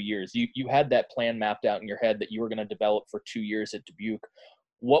here 2 years. You had that plan mapped out in your head that you were going to develop for 2 years at Dubuque.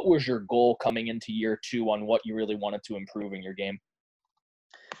 What was your goal coming into year 2 on what you really wanted to improve in your game?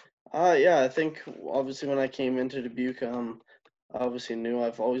 Yeah, I think obviously when I came into Dubuque, I obviously knew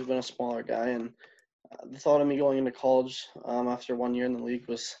I've always been a smaller guy, and the thought of me going into college after 1 year in the league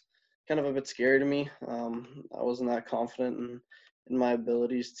was kind of a bit scary to me. I wasn't that confident in my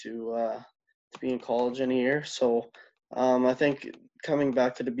abilities to be in college in a year. So I think coming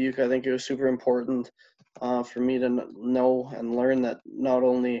back to Dubuque, I think it was super important for me to know and learn that not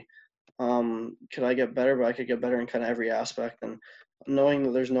only could I get better, but I could get better in kind of every aspect. And knowing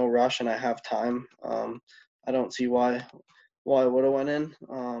that there's no rush and I have time, I don't see why I would have went in,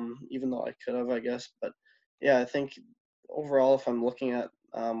 even though I could have, I guess. But yeah, I think overall, if I'm looking at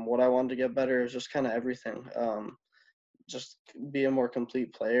what I wanted to get better, is just kind of everything. Just be a more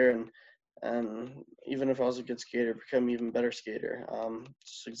complete player, and even if I was a good skater, become an even better skater.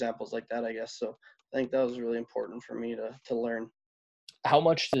 Just examples like that, I guess. So I think that was really important for me to learn. How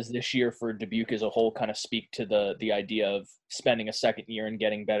much does this year for Dubuque as a whole kind of speak to the idea of spending a second year and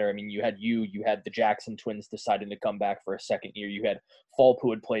getting better? I mean, you had the Jackson twins deciding to come back for a second year. You had Fulp,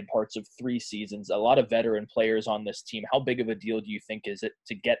 who had played parts of 3 seasons, a lot of veteran players on this team. How big of a deal do you think is it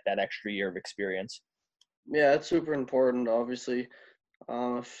to get that extra year of experience? Yeah, it's super important, obviously.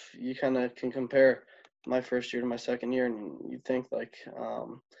 If you kind of can compare my first year to my second year, and you think like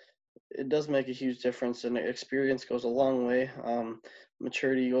it does make a huge difference, and experience goes a long way.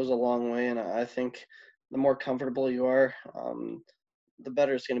 Maturity goes a long way, and I think the more comfortable you are, the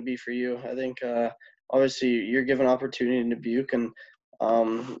better it's going to be for you. I think obviously you're given opportunity in Dubuque, and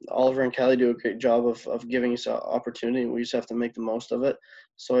Oliver and Kelly do a great job of giving us an opportunity. We just have to make the most of it.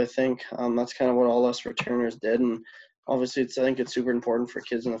 So I think that's kind of what all us returners did, and obviously I think it's super important for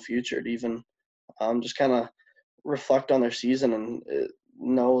kids in the future to even just kind of reflect on their season and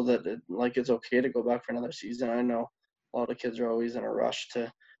know that it's okay to go back for another season. I know a lot of kids are always in a rush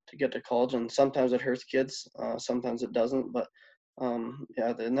to get to college, and sometimes it hurts kids, sometimes it doesn't, but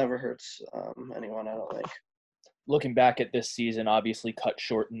yeah, it never hurts anyone, I don't think. Looking back at this season, obviously cut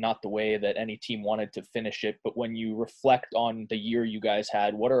short, not the way that any team wanted to finish it, but when you reflect on the year you guys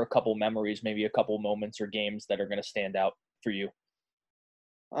had, what are a couple memories, maybe a couple moments or games that are going to stand out for you?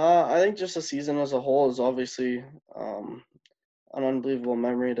 I think just the season as a whole is obviously an unbelievable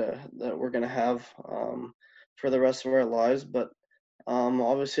memory that we're going to have for the rest of our lives. But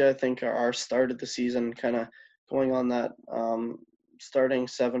obviously, I think our start of the season, kind of going on that starting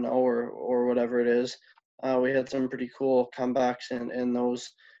 7-0 or whatever it is, we had some pretty cool comebacks in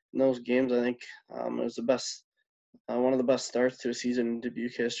those games. I think it was the best, one of the best starts to a season in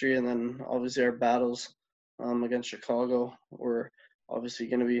Dubuque history. And then obviously our battles against Chicago were obviously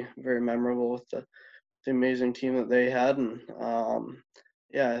going to be very memorable with the amazing team that they had. And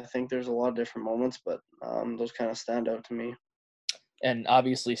yeah, I think there's a lot of different moments, but those kind of stand out to me. And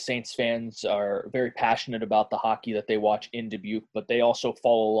obviously Saints fans are very passionate about the hockey that they watch in Dubuque, but they also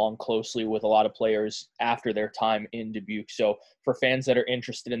follow along closely with a lot of players after their time in Dubuque. So for fans that are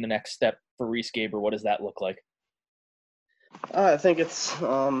interested in the next step for Riese Gaber, what does that look like? I think it's,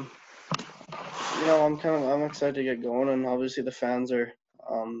 I'm excited to get going, and obviously the fans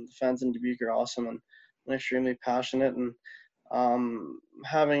in Dubuque are awesome and extremely passionate, and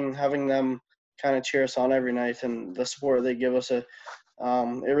having them kind of cheer us on every night and the support they give us, it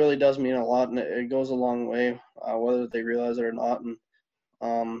really does mean a lot, and it goes a long way, whether they realize it or not.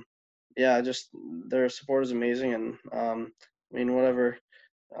 And yeah, just their support is amazing, and whatever.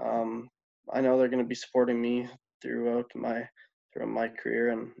 I know they're going to be supporting me throughout my career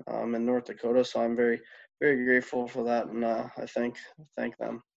and in North Dakota, so I'm very, very grateful for that, and I thank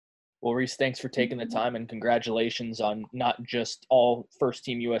them. Well, Riese, thanks for taking the time, and congratulations on not just all first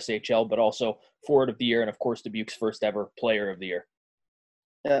team USHL, but also forward of the year and, of course, Dubuque's first ever player of the year.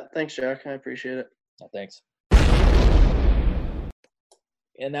 Yeah, thanks, Jack. I appreciate it. Thanks.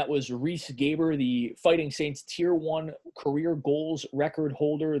 And that was Riese Gaber, the Fighting Saints Tier 1 career goals record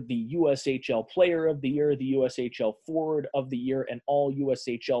holder, the USHL Player of the Year, the USHL Forward of the Year, and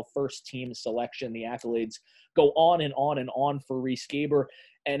All-USHL First Team selection. The accolades go on and on and on for Riese Gaber.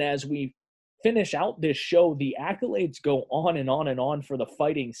 And as we finish out this show, the accolades go on and on and on for the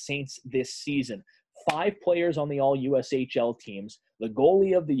Fighting Saints this season. 5 players on the All-USHL teams, the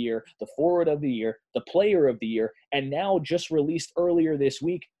goalie of the year, the forward of the year, the player of the year, and now just released earlier this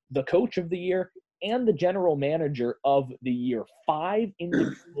week, the coach of the year and the general manager of the year. 5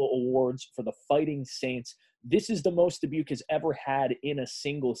 individual awards for the Fighting Saints. This is the most Dubuque has ever had in a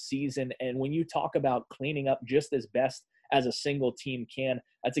single season. And when you talk about cleaning up just as best as a single team can,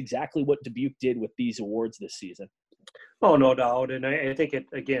 that's exactly what Dubuque did with these awards this season. Oh, no doubt. And I think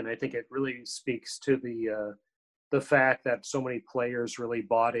it really speaks to the fact that so many players really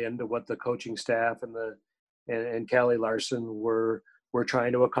bought into what the coaching staff and Callie Larson were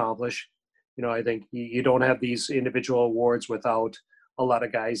trying to accomplish. I think you don't have these individual awards without a lot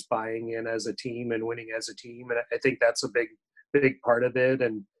of guys buying in as a team and winning as a team. And I think that's a big part of it.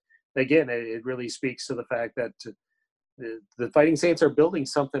 And again, it really speaks to the fact that the Fighting Saints are building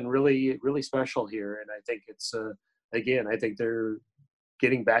something really, really special here. And I think it's, I think they're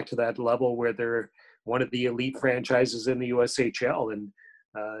getting back to that level where they're one of the elite franchises in the USHL. And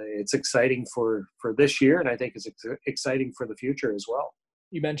it's exciting for this year. And I think it's exciting for the future as well.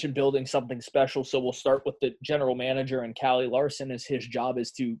 You mentioned building something special, so we'll start with the general manager and Callie Larson, as his job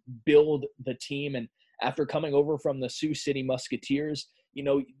is to build the team. And after coming over from the Sioux City Musketeers,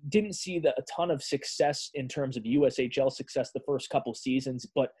 didn't see a ton of success in terms of USHL success the first couple seasons,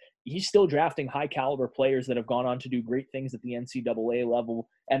 but he's still drafting high caliber players that have gone on to do great things at the NCAA level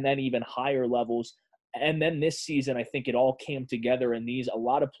and then even higher levels. And then this season, I think it all came together, and a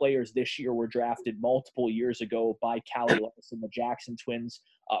lot of players this year were drafted multiple years ago by Callie Larson, the Jackson twins.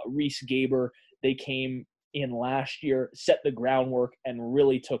 Riese Gaber, they came in last year, set the groundwork, and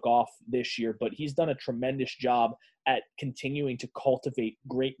really took off this year. But he's done a tremendous job at continuing to cultivate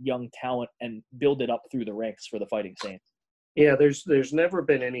great young talent and build it up through the ranks for the Fighting Saints. Yeah, there's never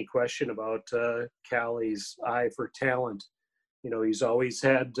been any question about Callie's eye for talent. He's always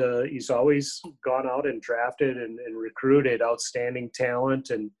gone out and drafted and recruited outstanding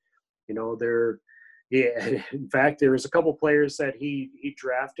talent. And, in fact, there was a couple players that he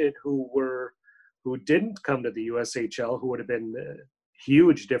drafted who didn't come to the USHL, who would have been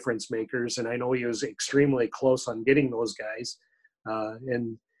huge difference makers. And I know he was extremely close on getting those guys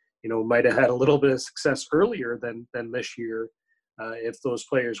and might have had a little bit of success earlier than this year if those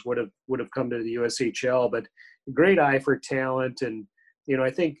players would have come to the USHL. But great eye for talent. And, I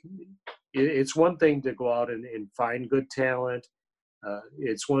think it's one thing to go out and find good talent.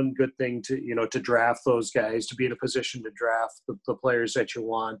 It's one good thing to draft those guys, to be in a position to draft the players that you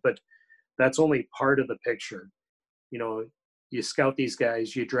want. But that's only part of the picture. You scout these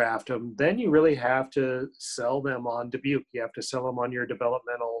guys, you draft them, then you really have to sell them on Dubuque. You have to sell them on your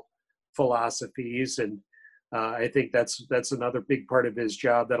developmental philosophies. And I think that's another big part of his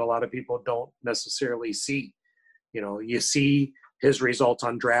job that a lot of people don't necessarily see. You see his results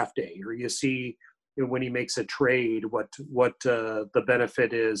on draft day, or you see when he makes a trade, what the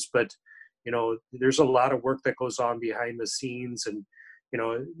benefit is. But, there's a lot of work that goes on behind the scenes. And,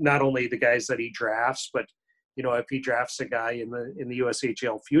 not only the guys that he drafts, but, if he drafts a guy in the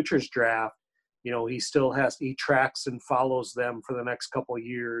USHL futures draft, he tracks and follows them for the next couple of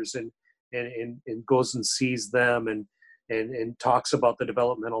years and goes and sees them and talks about the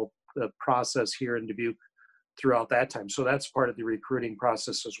developmental process here in Dubuque throughout that time. So that's part of the recruiting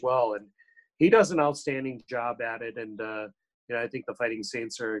process as well. And he does an outstanding job at it. And, I think the Fighting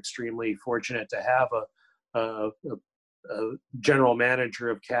Saints are extremely fortunate to have a general manager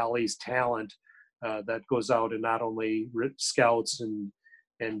of Callie's talent that goes out and not only scouts and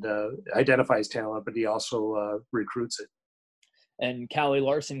identifies talent, but he also recruits it. And Callie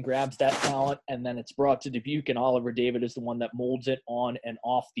Larson grabs that talent, and then it's brought to Dubuque, and Oliver David is the one that molds it on and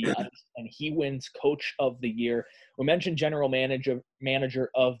off the ice, and he wins Coach of the Year. We mentioned General Manager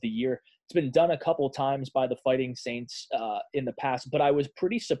of the Year. It's been done a couple times by the Fighting Saints in the past, but I was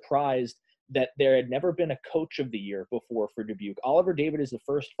pretty surprised that there had never been a Coach of the Year before for Dubuque. Oliver David is the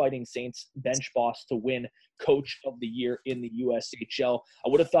first Fighting Saints bench boss to win Coach of the Year in the USHL. I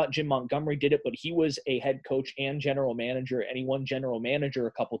would have thought Jim Montgomery did it, but he was a head coach and general manager, and he won general manager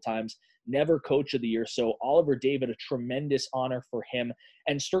a couple times, never Coach of the Year. So Oliver David, a tremendous honor for him.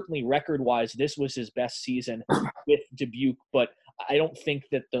 And certainly record-wise, this was his best season with Dubuque, but I don't think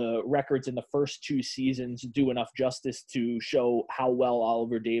that the records in the first 2 seasons do enough justice to show how well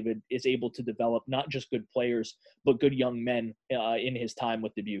Oliver David is able to develop not just good players, but good young men in his time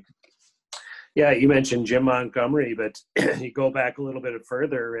with Dubuque. Yeah, you mentioned Jim Montgomery, but you go back a little bit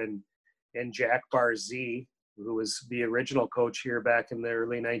further and Jack Barzee, who was the original coach here back in the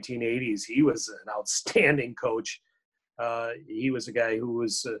early 1980s, he was an outstanding coach. He was a guy who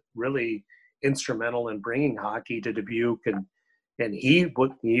was really instrumental in bringing hockey to Dubuque, and he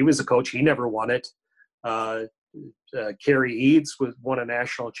was a coach. He never won it. Kerry Eads won a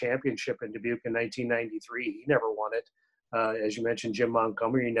national championship in Dubuque in 1993. He never won it. As you mentioned, Jim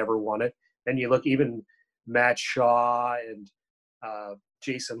Montgomery never won it. then you look, even Matt Shaw and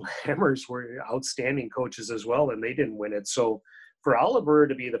Jason Lammers were outstanding coaches as well, and they didn't win it. So for Oliver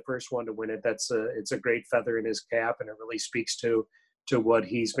to be the first one to win it, it's a great feather in his cap, and it really speaks to what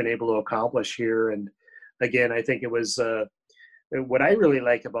he's been able to accomplish here. And again, I think it was what I really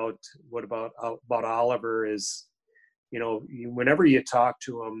like about Oliver is, whenever you talk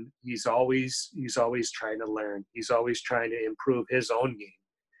to him, he's always trying to learn. He's always trying to improve his own game.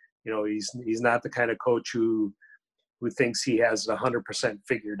 He's not the kind of coach who thinks he has it 100%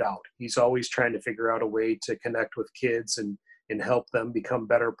 figured out. He's always trying to figure out a way to connect with kids and help them become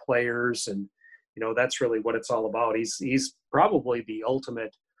better players. And, that's really what it's all about. He's probably the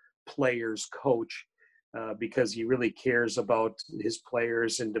ultimate players coach because he really cares about his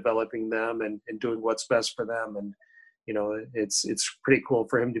players and developing them and doing what's best for them. And, it's pretty cool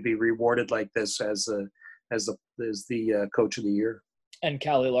for him to be rewarded like this as the coach of the year. And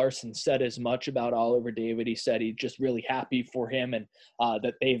Callie Larson said as much about Oliver David. He said he's just really happy for him, and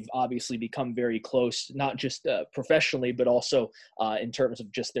that they've obviously become very close, not just professionally, but also in terms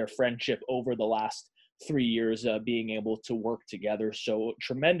of just their friendship over the last 3 years, being able to work together. So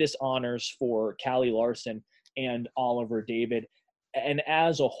tremendous honors for Callie Larson and Oliver David. And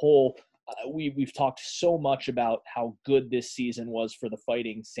as a whole, we've talked so much about how good this season was for the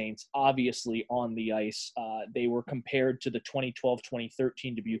Fighting Saints. Obviously, on the ice, they were compared to the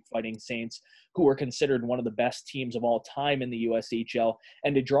 2012-2013 Dubuque Fighting Saints, who were considered one of the best teams of all time in the USHL.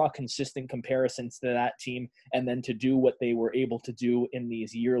 And to draw consistent comparisons to that team, and then to do what they were able to do in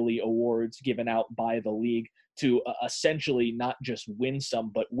these yearly awards given out by the league to essentially not just win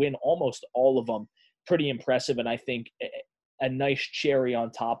some, but win almost all of them, pretty impressive. And I think a nice cherry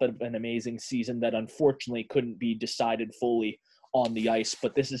on top of an amazing season that unfortunately couldn't be decided fully on the ice.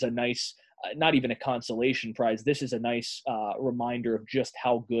 But this is a nice, not even a consolation prize. This is a nice reminder of just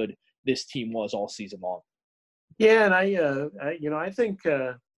how good this team was all season long. Yeah, and I think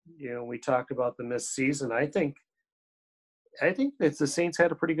we talked about the missed season. I think that the Saints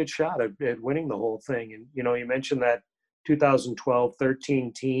had a pretty good shot at winning the whole thing. And you mentioned that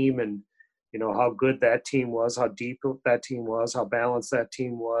 2012-13 team, and how good that team was, how deep that team was, how balanced that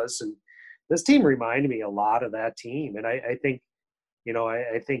team was. And this team reminded me a lot of that team. And I think,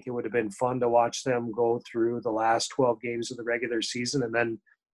 I think it would have been fun to watch them go through the last 12 games of the regular season and then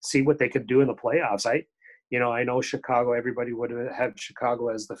see what they could do in the playoffs. I know Chicago, everybody would have had Chicago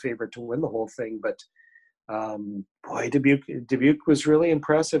as the favorite to win the whole thing, but boy, Dubuque was really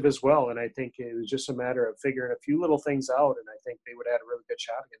impressive as well. And I think it was just a matter of figuring a few little things out. And I think they would have had a really good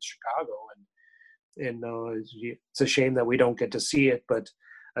shot against Chicago. And it's a shame that we don't get to see it. But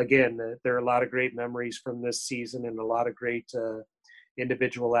again, there are a lot of great memories from this season and a lot of great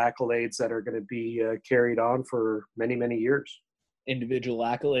individual accolades that are going to be carried on for many, many years. Individual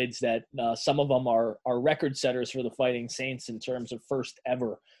accolades that some of them are record setters for the Fighting Saints in terms of first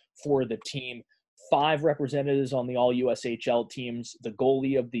ever for the team. 5 representatives on the All-USHL teams, the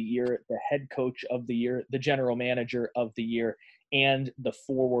goalie of the year, the head coach of the year, the general manager of the year, and the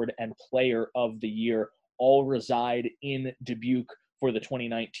forward and player of the year all reside in Dubuque for the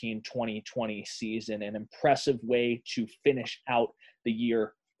 2019-2020 season. An impressive way to finish out the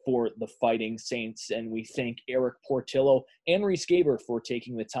year for the Fighting Saints. And we thank Erik Portillo and Riese Gaber for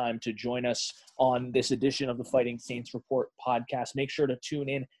taking the time to join us on this edition of the Fighting Saints Report podcast. Make sure to tune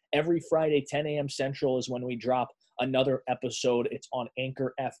in every Friday, 10 a.m. Central is when we drop another episode. It's on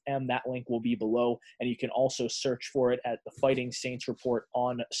Anchor FM. That link will be below. And you can also search for it at the Fighting Saints Report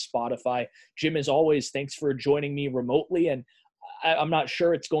on Spotify. Jim, as always, thanks for joining me remotely. And I'm not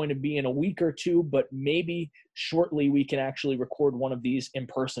sure it's going to be in a week or two, but maybe shortly we can actually record one of these in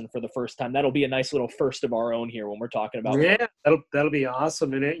person for the first time. That'll be a nice little first of our own here when we're talking about. Yeah, that'll be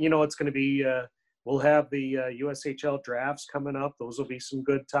awesome. And it's going to be we'll have the USHL drafts coming up. Those will be some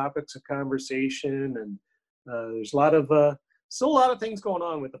good topics of conversation. And there's still a lot of things going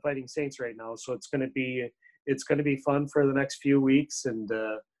on with the Fighting Saints right now. So it's going to be fun for the next few weeks, and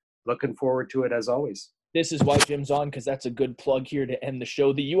looking forward to it as always. This is why Jim's on, because that's a good plug here to end the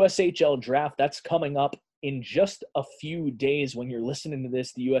show. The USHL draft, that's coming up in just a few days. When you're listening to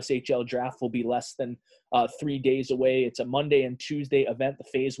this, the USHL draft will be less than 3 days away. It's a Monday and Tuesday event, the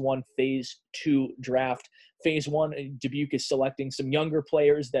Phase 1, Phase 2 draft. Phase 1, Dubuque is selecting some younger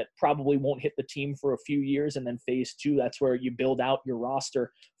players that probably won't hit the team for a few years. And then Phase 2, that's where you build out your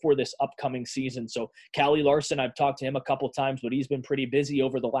roster for this upcoming season. So Callie Larson, I've talked to him a couple times, but he's been pretty busy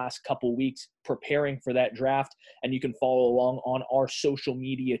over the last couple weeks preparing for that draft. And you can follow along on our social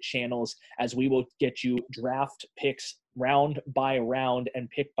media channels as we will get you draft picks round by round and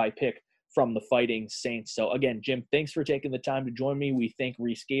pick by pick from the Fighting Saints. So again, Jim, thanks for taking the time to join me. We thank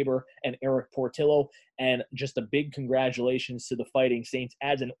Riese Gaber and Erik Portillo, and just a big congratulations to the Fighting Saints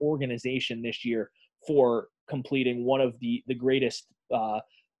as an organization this year for completing one of the greatest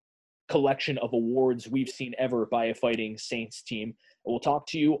collection of awards we've seen ever by a Fighting Saints team. We'll talk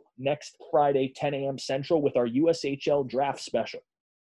to you next Friday, 10 a.m. Central, with our USHL Draft Special.